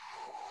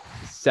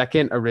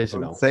 Second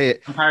original. Don't say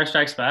it. Empire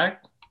Strikes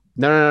Back.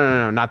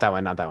 No, not that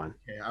one. Okay,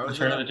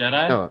 Return of the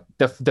Jedi. No,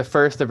 the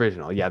first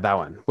original. Yeah, that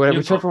one.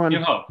 Whichever one.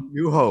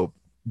 New Hope.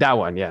 That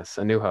one, yes,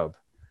 A New Hope.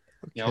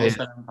 You almost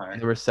said Empire.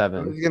 Number I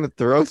 7. was gonna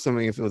throw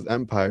something if it was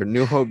Empire.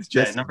 New Hope's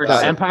just number No,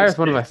 7. Empire is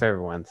one of my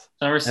favorite ones.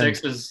 Number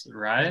 6 is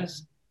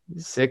Rise.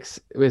 6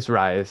 is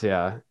Rise,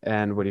 yeah.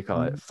 And what do you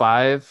call it?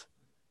 5.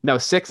 No,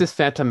 6 is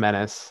Phantom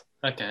Menace.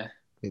 Okay.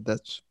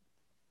 That's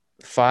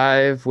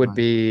 5 would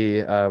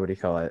be what do you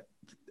call it?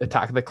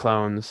 Attack of the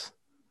Clones.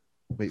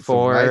 wait.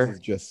 4 So Rise is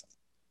just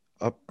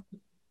up.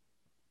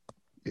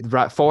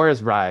 4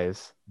 is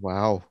Rise.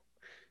 Wow.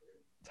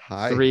 It's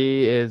high.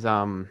 3 is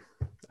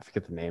I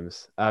forget the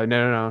names. No. I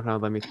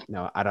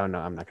don't know.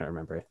 I'm not gonna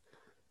remember it.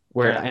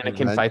 Where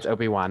Anakin fights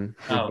Obi-Wan.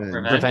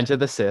 Revenge of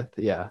the Sith.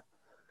 Yeah.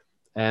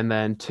 And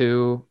then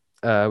 2,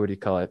 what do you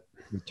call it?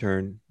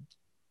 Return.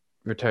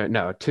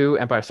 No, 2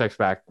 Empire Strikes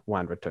Back.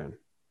 1 Return.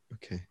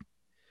 Okay.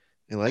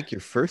 I like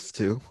your first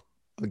 2.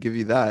 I'll give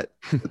you that.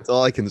 That's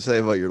all I can say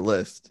about your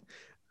list.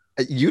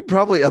 You'd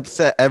probably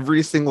upset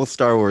every single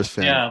Star Wars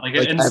fan. Yeah, like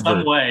in ever.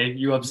 some way,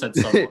 you upset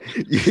someone.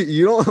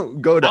 you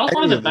don't go to. That was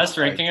one of any the best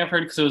sides. ranking I've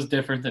heard because it was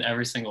different than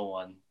every single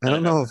one. I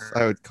don't know if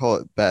I would call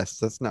it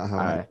best. That's not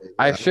how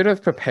I should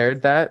have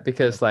prepared that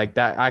because like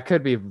that I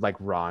could be like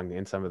wrong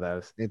in some of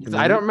those. Nathan,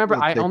 I don't remember.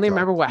 I only TikTok.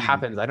 remember what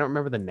happens. I don't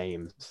remember the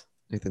names.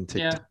 Nathan,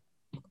 TikTok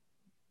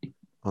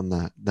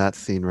on that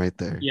scene right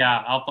there.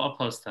 Yeah, I'll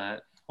post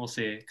that. We'll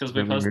see because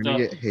we We're posted gonna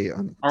get hate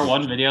on our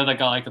one video that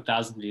got like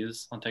 1,000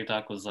 views on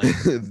TikTok was like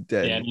it's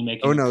dead. Danny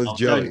making. Oh no, it's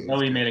Joey.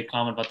 Joey made a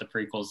comment about the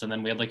prequels, and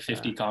then we had like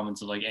 50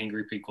 comments of like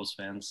angry prequels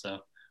fans. So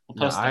we'll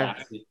post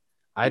that.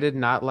 I did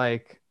not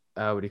like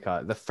what do you call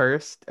it? The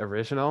first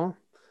original.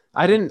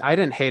 I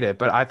didn't hate it,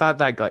 but I thought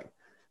that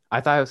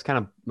I thought it was kind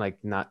of like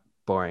not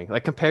boring.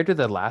 Like compared to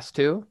the last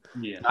 2.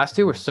 Yeah. Last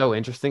 2 were so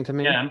interesting to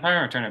me. Yeah, Empire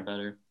and Return are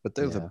better. But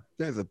there's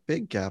a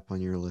big gap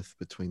on your list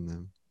between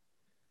them.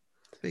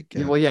 Big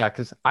gap. Well, yeah,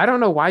 because I don't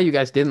know why you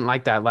guys didn't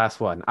like that last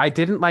one. I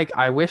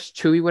wish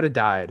Chewie would have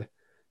died,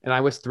 and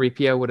I wish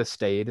 3PO would have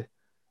stayed.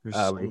 There's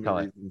so many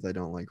reasons I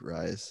don't like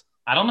Rise.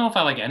 I don't know if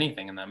I like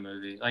anything in that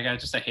movie. Like I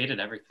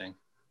hated everything.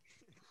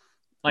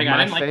 Like My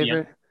I didn't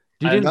favorite,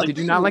 like did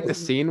you not like the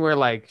scene where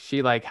like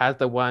she like has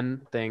the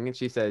one thing and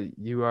she said,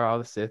 "You are all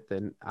the Sith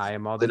and I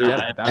am all the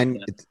Jedi."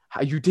 And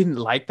you didn't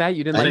like that?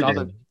 You didn't like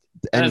all the.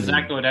 That's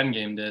exactly what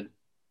Endgame did.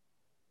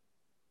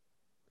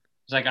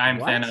 It's like I am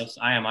Thanos,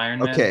 I am Iron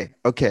Man.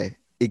 Okay.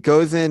 It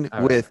goes in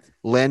with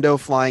Lando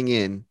flying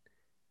in.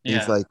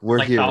 He's like,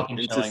 "We're here." Falcon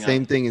it's the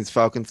same thing as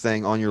Falcon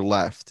saying on your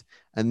left,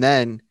 and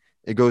then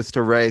it goes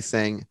to Rey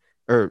saying,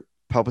 or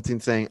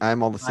Palpatine saying, "I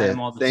am all the Sith."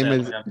 Same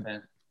as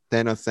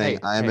Thanos saying,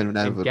 "I am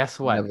inevitable." Guess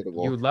what?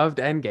 You loved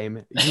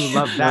Endgame. You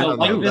loved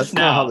that. That's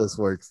not how this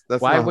works.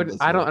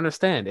 I don't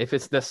understand. If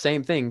it's the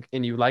same thing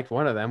and you liked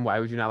one of them, why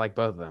would you not like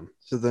both of them?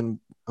 So then,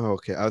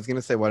 okay. I was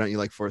gonna say, why don't you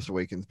like Force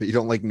Awakens? But you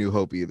don't like New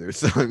Hope either.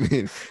 So I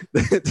mean,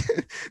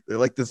 they're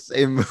like the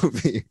same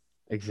movie.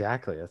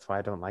 Exactly. That's why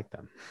I don't like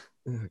them.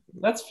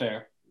 That's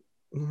fair.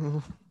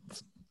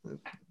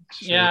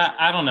 Yeah,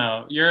 I don't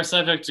know. You're a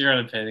subject to your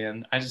own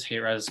opinion. I just hate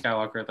Rise of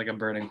Skywalker with like a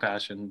burning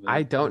passion. But...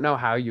 I don't know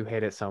how you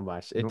hate it so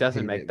much. It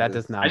doesn't make that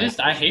does not.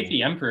 I hate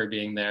the Emperor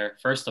being there.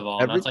 First of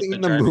all, everything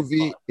in the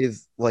movie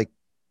is like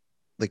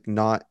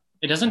not.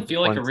 It doesn't feel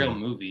like a real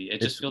movie.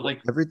 It just feels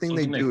like everything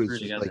they do is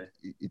just like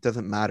it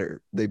doesn't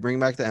matter. They bring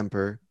back the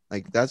Emperor.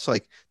 Like that's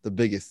like the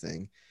biggest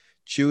thing.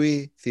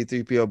 Chewie,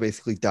 C-3PO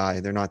basically die.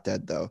 They're not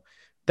dead though.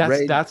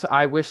 That's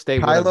I wish they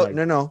would.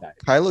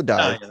 Kylo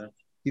dies. Oh, yeah.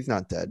 He's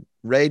not dead.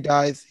 Rey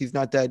dies. He's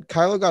not dead.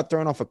 Kylo got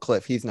thrown off a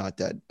cliff. He's not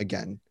dead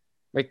again.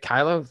 Wait,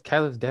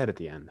 Kylo's dead at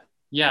the end.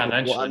 Yeah,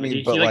 eventually. Well, I mean,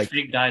 he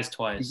fake dies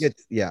twice.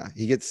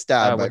 He gets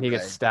stabbed. When he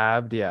gets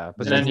stabbed, yeah.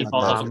 But then he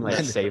falls off and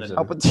like saves him.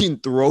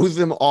 Palpatine throws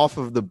him off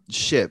of the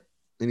ship.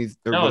 And he's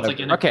it's like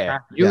okay.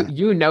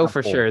 You know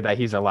for sure that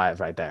he's alive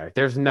right there.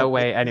 There's no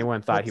way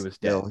anyone thought he was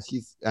dead.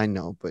 I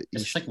know, but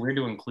it's like weird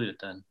to include it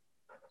then.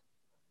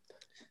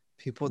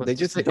 People Well, they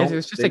just it don't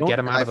was just they to get don't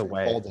him out die of the from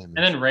way. fall damage. And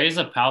then Rey's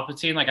a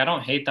Palpatine. Like I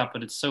don't hate that,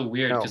 but it's so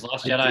weird No, because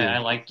Last I Jedi, do. I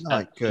liked It's that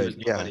not he was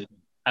good. Yeah, nobody.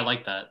 I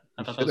like that.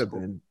 I it thought that should was have cool.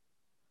 been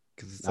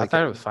because it's I like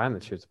thought it was fine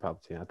that she was a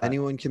Palpatine. I thought,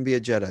 anyone can be a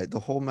Jedi. The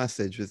whole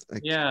message was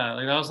like, Yeah,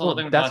 like that was the whole well,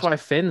 thing with that's Last. why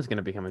Finn's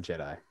gonna become a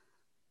Jedi.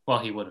 Well,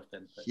 he would have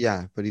been. But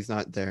yeah, but he's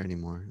not there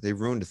anymore. They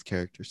ruined his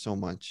character so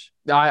much.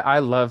 I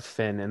love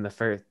Finn in the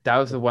first. That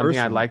was The the one thing first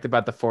I one. liked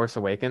about the Force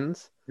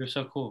Awakens you're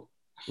so cool.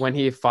 when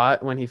he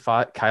fought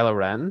Kylo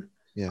Ren.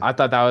 Yeah. I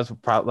thought that was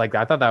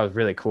I thought that was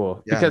really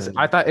cool Yeah, because and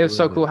I then thought it was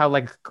so ruined cool it. how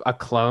like a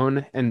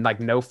clone and like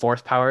no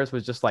force powers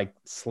was just like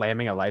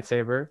slamming a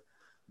lightsaber.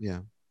 Yeah.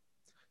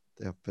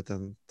 Yeah, but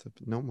then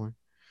no more.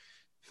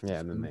 Yeah,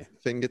 and then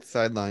Finn gets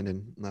sidelined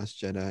in Last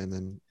Jedi,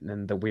 and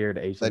then the weird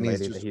Asian Then he's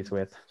lady just- that he's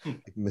with.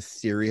 like,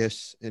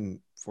 mysterious in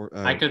for.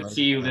 I could Rise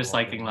see you of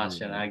disliking Skywalker.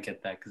 Last Jedi. I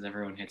get that because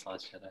everyone hates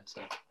Last Jedi.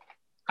 So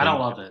I don't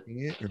love it.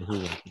 Liking it or who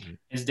liking it?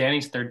 It's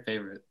Danny's third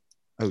favorite.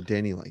 Oh,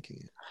 Danny liking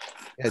it.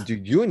 Yeah,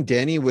 dude, you and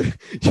Danny would.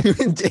 You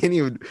and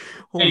Danny would.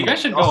 Oh Hey, you my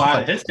guys should go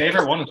God. at it. His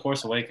favorite one is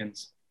Force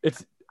Awakens.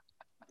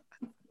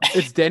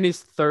 It's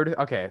Danny's third.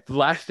 Okay, The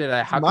Last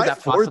Jedi. How My could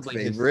that fourth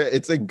possibly? favorite.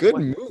 It's a good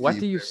movie. What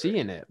do you see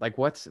in it? Like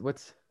what's?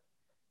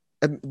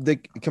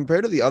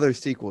 Compared to the other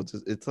sequels,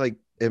 it's like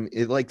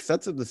it like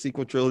sets up the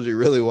sequel trilogy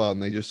really well,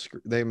 and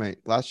they might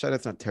Last Jedi.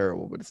 It's not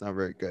terrible, but it's not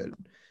very good.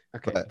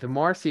 Okay, But- the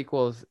more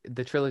sequels,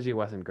 the trilogy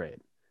wasn't great.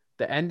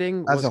 The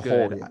ending As was a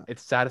whole, good. yeah. It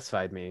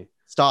satisfied me.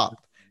 Stop.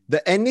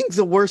 The ending's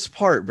the worst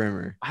part,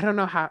 Bremer. I don't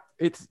know how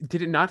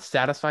did it not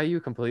satisfy you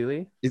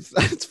completely? It's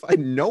satisfied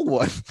no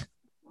one.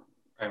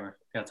 Brehmer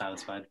got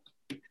satisfied.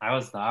 I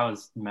was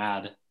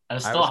mad. I I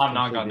still was have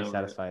not completely gotten over it.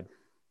 satisfied.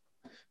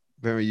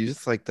 Bremer, you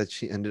just like that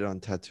she ended on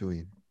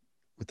Tatooine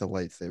with the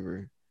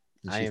lightsaber.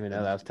 And I didn't she's even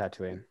know that was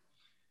Tatooine.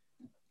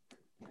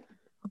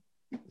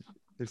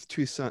 There's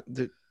two sons.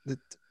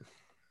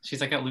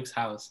 She's like at Luke's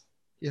house.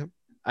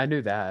 I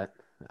knew that.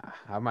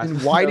 How am I And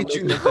supposed why to know did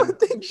you Luke not lived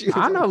think she was?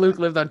 I know on- Luke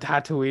lived on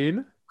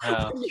Tatooine.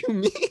 What do you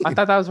mean? I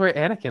thought that was where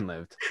Anakin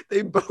lived.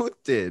 They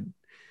both did.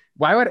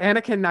 Why would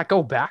Anakin not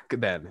go back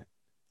then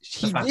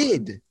He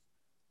did.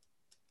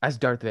 as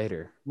Darth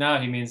Vader? No,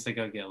 he means to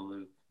go get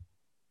Luke.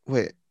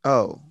 Wait.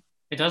 Oh,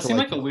 It does So, seem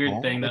like, like a weird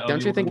mom? thing Like, that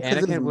don't you think Obi-Wan-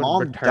 Because his Anakin would mom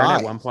return at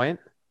died. one point?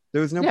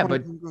 there was no Yeah, point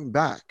but- in him going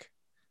back.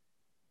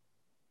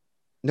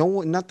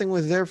 Nothing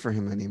was there for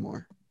him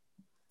anymore.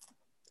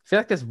 I feel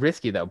like that's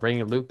risky though,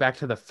 bringing Luke back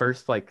to the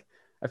first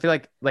I feel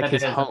like that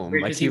his is home.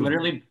 weird, Like 'cause he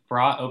literally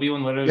brought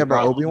Obi-Wan literally Yeah, but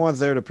brought Obi-Wan's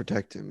there to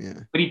protect him. Yeah.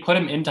 but he put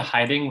him into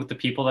hiding with the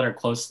people that are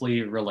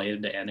closely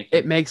related to Anakin.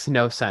 it makes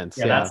no sense.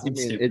 Yeah, Yeah, that's- I mean,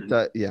 stupid. it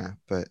does. Yeah,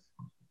 but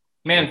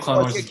Man, Clone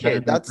Wars is better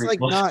than that's like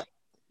prequels. not.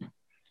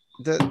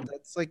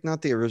 That's like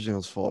not the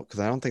original's fault because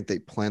I don't think they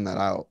planned that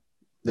out.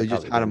 They They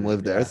just probably had him didn't,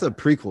 live there. yeah. It's the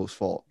prequel's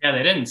fault. Yeah,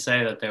 they didn't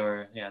say that they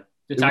were. Yeah,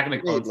 It Attack of was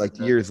the Clones made, like is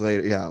the- years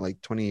later. Yeah,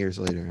 like 20 years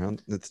later.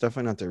 It's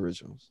definitely not the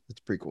originals. It's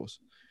prequels.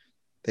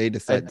 They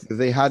decided because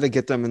they had to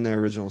get them in their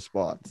original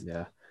spots.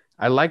 yeah.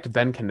 I liked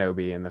Ben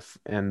Kenobi and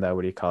the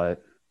what do you call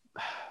it?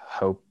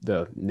 Hope,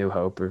 the New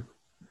Hope, or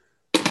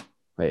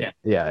wait,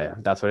 yeah,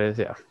 that's what it is.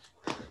 Yeah.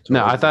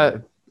 No, I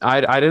thought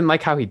I didn't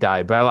like how he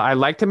died, but I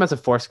liked him as a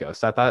Force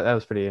ghost. I thought that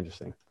was pretty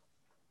interesting.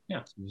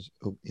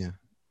 Oh, yeah.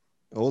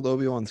 Old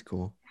Obi-Wan's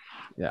cool.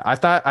 Yeah, I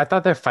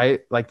thought their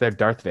fight, like their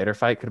Darth Vader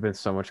fight, could have been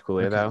so much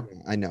cooler though.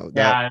 Okay, I know.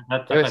 Yeah,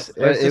 It was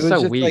But it just was so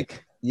just weak.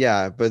 like-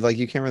 yeah, but like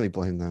you can't really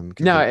blame them.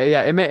 'Cause No, they-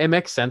 yeah, it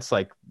makes sense.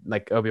 Like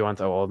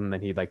Obi-Wan's old, and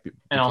then he like became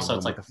also one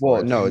it's with like- the well,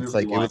 Force. no, Movie it's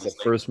like it was wise, the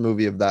like- first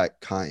movie of that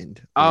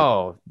kind.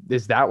 Oh,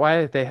 is that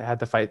why they had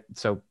to fight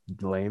so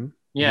lame?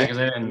 yeah, because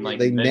they didn't like.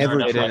 they never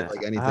never did didn't-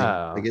 like anything.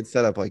 Oh. Like it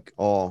set up like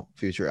all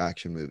future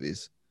action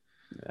movies.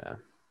 Yeah,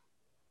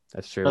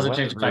 that's true. Doesn't What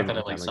change a the fact really that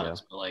it like long time ago.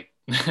 sucks, but like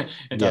it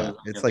Yeah, does.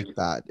 it's like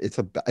bad. It's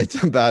a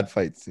bad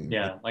fight scene.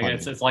 Yeah, like funny.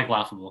 it's like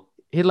laughable.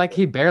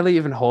 He barely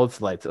even holds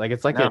lights. Like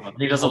it's like No,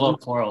 he does a little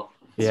twirl.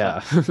 It's yeah.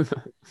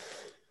 fun.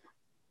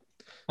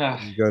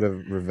 You go to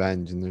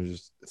Revenge and they're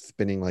just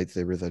spinning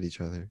lightsabers at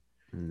each other,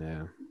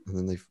 No. and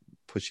then they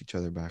push each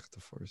other back with the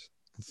Force.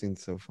 It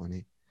seems so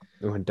funny.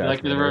 When You Darth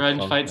like the Vader revenge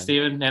falls fight, in.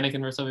 Steven?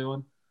 Anakin versus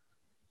Obi-Wan?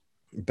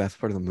 Best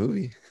part of the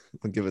movie.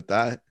 I'll give it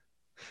that.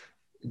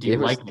 Do you It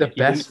was like the it?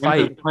 You best didn't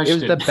answer the fight. It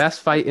was the question.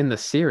 best fight in the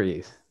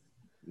series.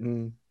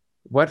 Mm,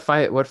 What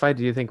fight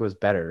do you think was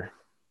better?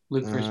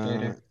 Luke versus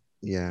Vader.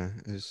 yeah,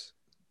 it was.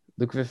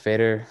 Luke vs.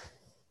 Vader.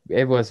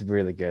 It was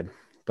really good,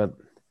 but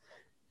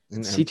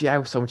and- CGI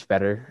was so much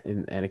better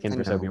in Anakin I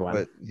versus know, Obi-Wan.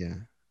 but yeah.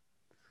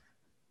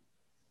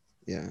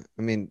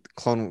 I mean,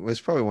 Clone was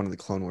probably one of the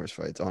Clone Wars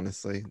fights.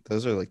 Honestly,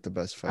 those are like the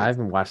best I fights.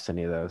 haven't watched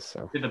any of those,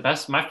 so Dude,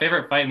 my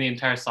favorite fight in the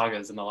entire saga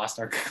is in the last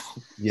arc.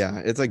 Yeah,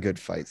 it's a good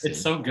fight scene.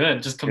 It's so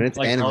good. Just and it's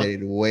like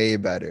animated way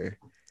better.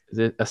 is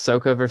it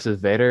Ahsoka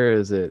versus Vader? Or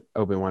is it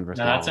Obi-Wan versus?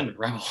 No, that's Maul? in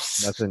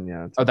Rebels. That's in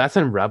yeah. Oh, that's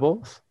in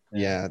Rebels.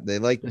 Yeah, they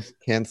like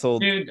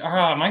canceled. Dude,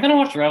 am I gonna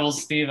watch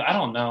Rebels, Steve? I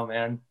don't know,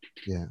 man.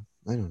 Yeah,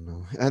 I don't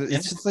know. And Yeah.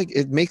 it's just like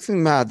it makes me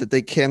mad that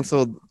they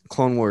canceled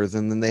Clone Wars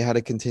and then they had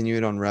to continue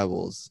it on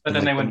Rebels. But And,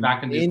 then like, they went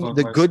back and did Clone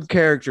the Wars. good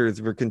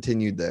characters were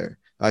continued there.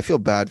 I feel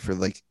bad for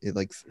like it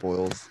like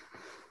spoils.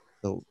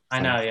 I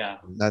know, yeah.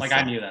 That's Like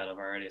I knew that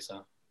already,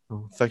 so.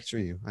 Oh, sucks for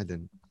you. I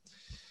didn't.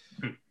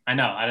 I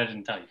know. I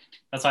didn't tell you.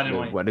 That's why I didn't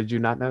want you. What did you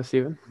not know,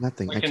 Steven?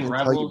 Nothing. I Like in can't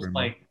tell you, Rebels, Brehmer.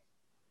 like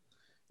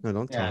No,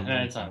 don't tell yeah, me.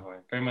 no, it's not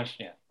important. Very much,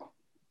 yeah.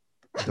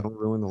 Don't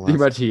ruin the Pretty last.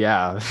 much,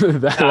 yeah. I don't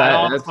want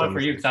to That's spoil for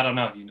you because I don't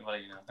know. What do you know?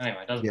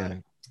 Anyway, it doesn't Yeah,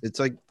 matter. it's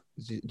like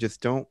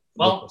just don't.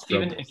 Well, look up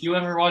Steven, Rebels. if you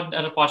ever end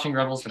up watching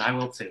Rebels, then I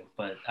will too.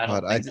 But I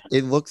don't God, think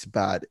it looks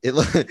bad.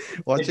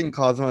 Watching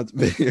Cosmo's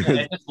videos.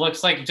 it just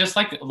looks like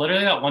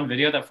literally that one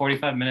video, that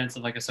 45 minutes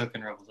of like Ahsoka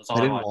and Rebels. That's all I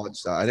I didn't watched.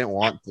 watch that. I didn't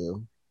want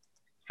to.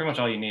 Pretty much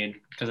all you need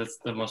because it's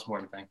the most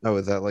important thing. Oh,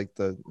 is that like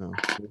the no?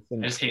 I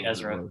just hate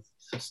Ezra.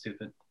 So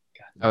stupid.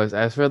 God. Oh, is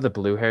Ezra the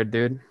blue-haired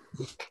dude?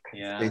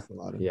 Yeah.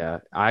 Yeah,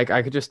 I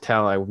could just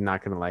tell I'm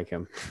not gonna like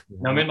him.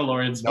 No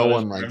Mandalorian No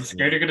one spoilers. likes I'm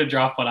scared you're gonna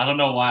drop one. I don't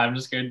know why. I'm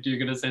just scared you're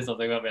gonna say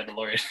something about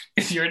Mandalorian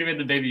because you already made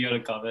the Baby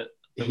Yoda comment.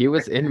 He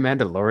was in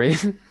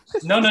Mandalorian.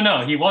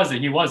 No. He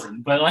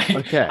wasn't. But like,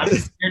 Okay. I'm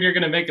just scared you're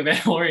gonna make a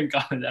Mandalorian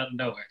comment out of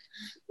nowhere.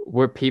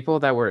 Were people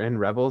that were in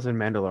Rebels and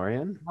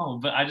Mandalorian? No,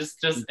 but I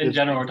just in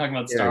general, we're talking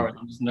about Star Wars.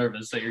 I'm just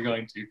nervous that you're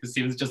going to because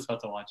Steven's just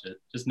about to watch it.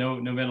 Just no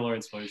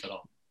Mandalorian spoilers at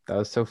all. That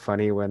was so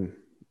funny when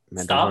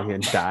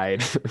Mandalorian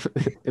died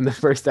in the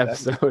first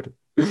episode.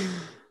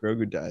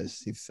 Grogu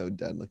dies. He's so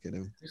dead. Look at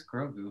him. Who's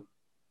Grogu?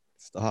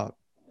 Stop.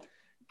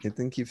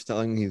 Nathan keeps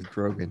telling me he's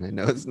Grogan. I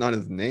know it's not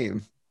his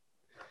name.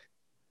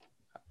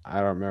 I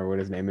don't remember what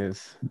his name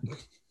is.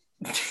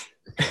 I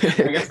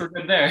guess we're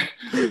good there.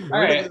 All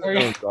right. What are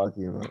you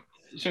talking about?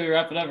 Should we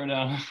wrap it up or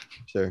no?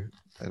 Sure.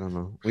 I don't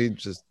know. We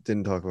just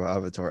didn't talk about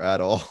Avatar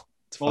at all.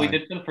 It's Well, fine. we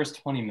did for the first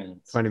 20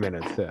 minutes. 20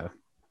 minutes, yeah.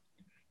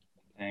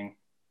 Dang.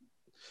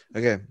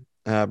 Okay.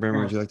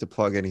 Brehmer, would you like to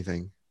plug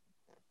anything?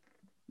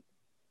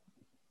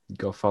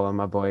 Go follow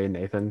my boy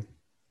Nathan.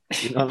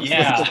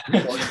 Yeah.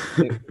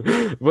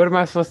 What am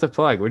I supposed to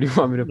plug? What do you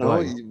want me to No,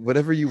 plug?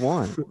 whatever you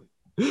want.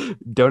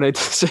 Donate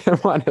to San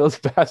Juan Hills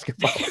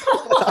basketball.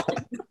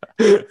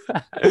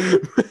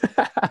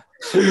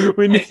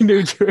 We need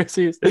new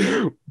jerseys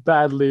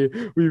badly.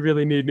 We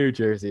really need new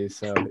jerseys.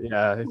 So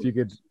yeah, if you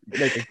could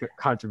make a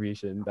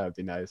contribution, that would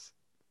be nice.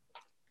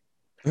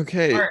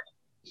 Okay. Sure.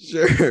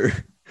 Sure.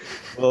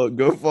 Well,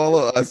 go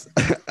follow us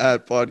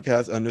at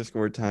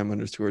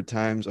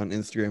podcast_time_times on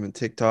Instagram and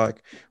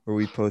TikTok, where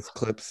we post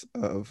clips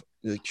of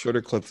like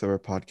shorter clips of our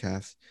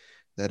podcast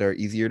that are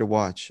easier to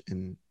watch,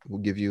 and we'll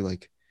give you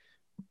like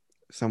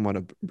somewhat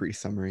a brief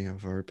summary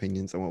of our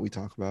opinions on what we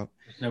talk about.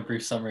 There's no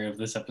brief summary of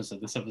this episode.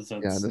 This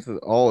episode. Yeah, this is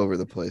all over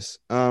the place.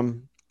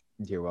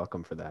 You're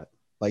welcome for that.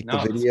 Like No, the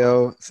that's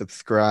video,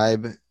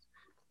 subscribe,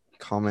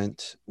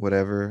 comment,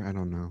 whatever. I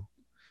don't know.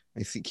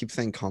 I keep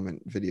saying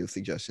comment video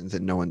suggestions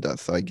and no one does,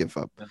 so I give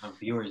up. No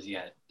viewers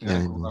yet.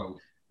 Yeah,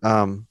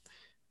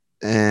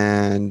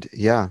 and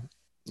yeah,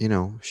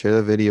 share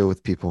the video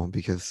with people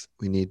because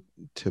we need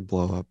to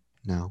blow up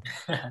now.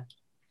 We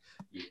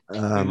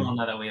all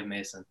know that we have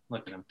Mason.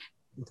 Look at him.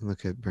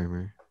 Look at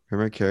Brehmer.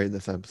 Brehmer carried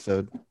this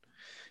episode.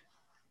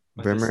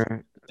 With his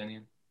Brehmer,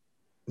 opinion.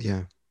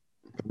 yeah.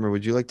 Brehmer,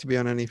 would you like to be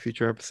on any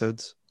future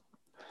episodes?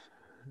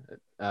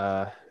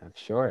 I'm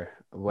sure.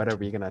 What are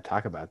we gonna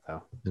talk about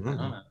though? I don't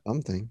know.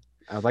 Something.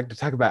 I'd like to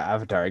talk about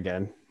Avatar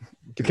again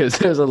because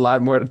there's a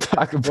lot more to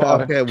talk Well,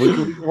 about. okay,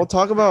 we'll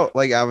talk about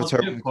like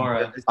Avatar. Let's do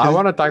Korra. I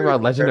want to talk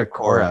about Legend of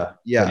Korra.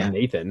 Yeah, and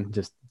Nathan.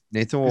 Just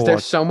Nathan will because watch.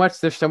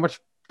 there's so much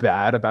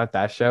bad about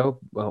that show.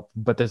 Well,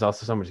 but there's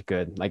also so much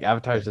good. Like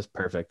Avatar is just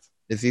perfect.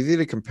 It's easy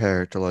to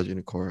compare to Legend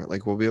of Korra.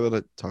 Like we'll be able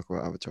to talk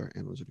about Avatar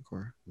and Legend of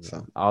Korra.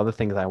 So All the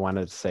things I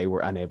wanted to say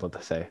were unable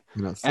to say.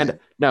 and And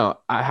no,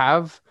 I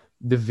have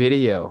the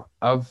video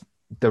of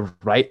the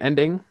right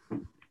ending.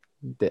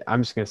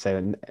 I'm just gonna say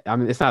that. I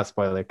mean, it's not a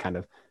spoiler, kind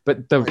of,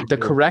 but the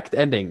correct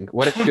ending,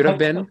 what it should have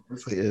been.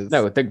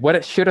 No, what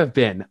it should have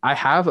been. I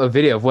have a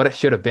video of what it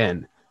should have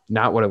been,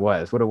 not what it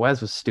was. What it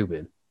was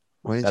stupid.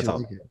 Why didn't That's you all.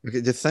 like it?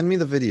 Okay, just send me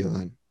the video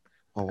then.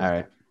 All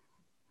right.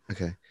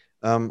 Okay.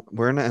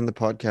 We're gonna end the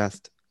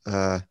podcast.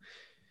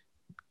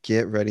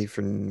 Get ready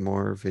for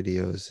more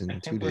videos in I 2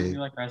 can't believe days.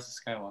 you like Rise of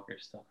Skywalker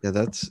stuff. Yeah,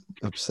 that's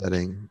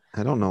upsetting.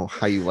 I don't know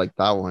how you like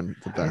that one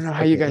the I best. don't know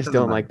how you guys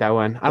don't like that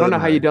one. I don't know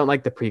how you don't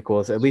like the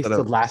prequels. At least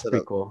the last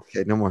prequel.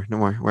 Okay, no more.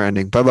 We're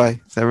ending.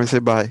 Bye. Everyone say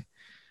bye.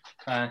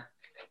 Bye.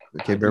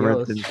 Okay,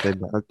 Brehmer didn't say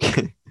bye.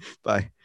 Okay, bye.